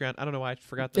Patreon. I don't know why I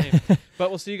forgot the name,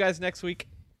 but we'll see you guys next week.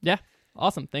 Yeah.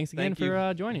 Awesome. Thanks again Thank you.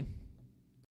 for joining.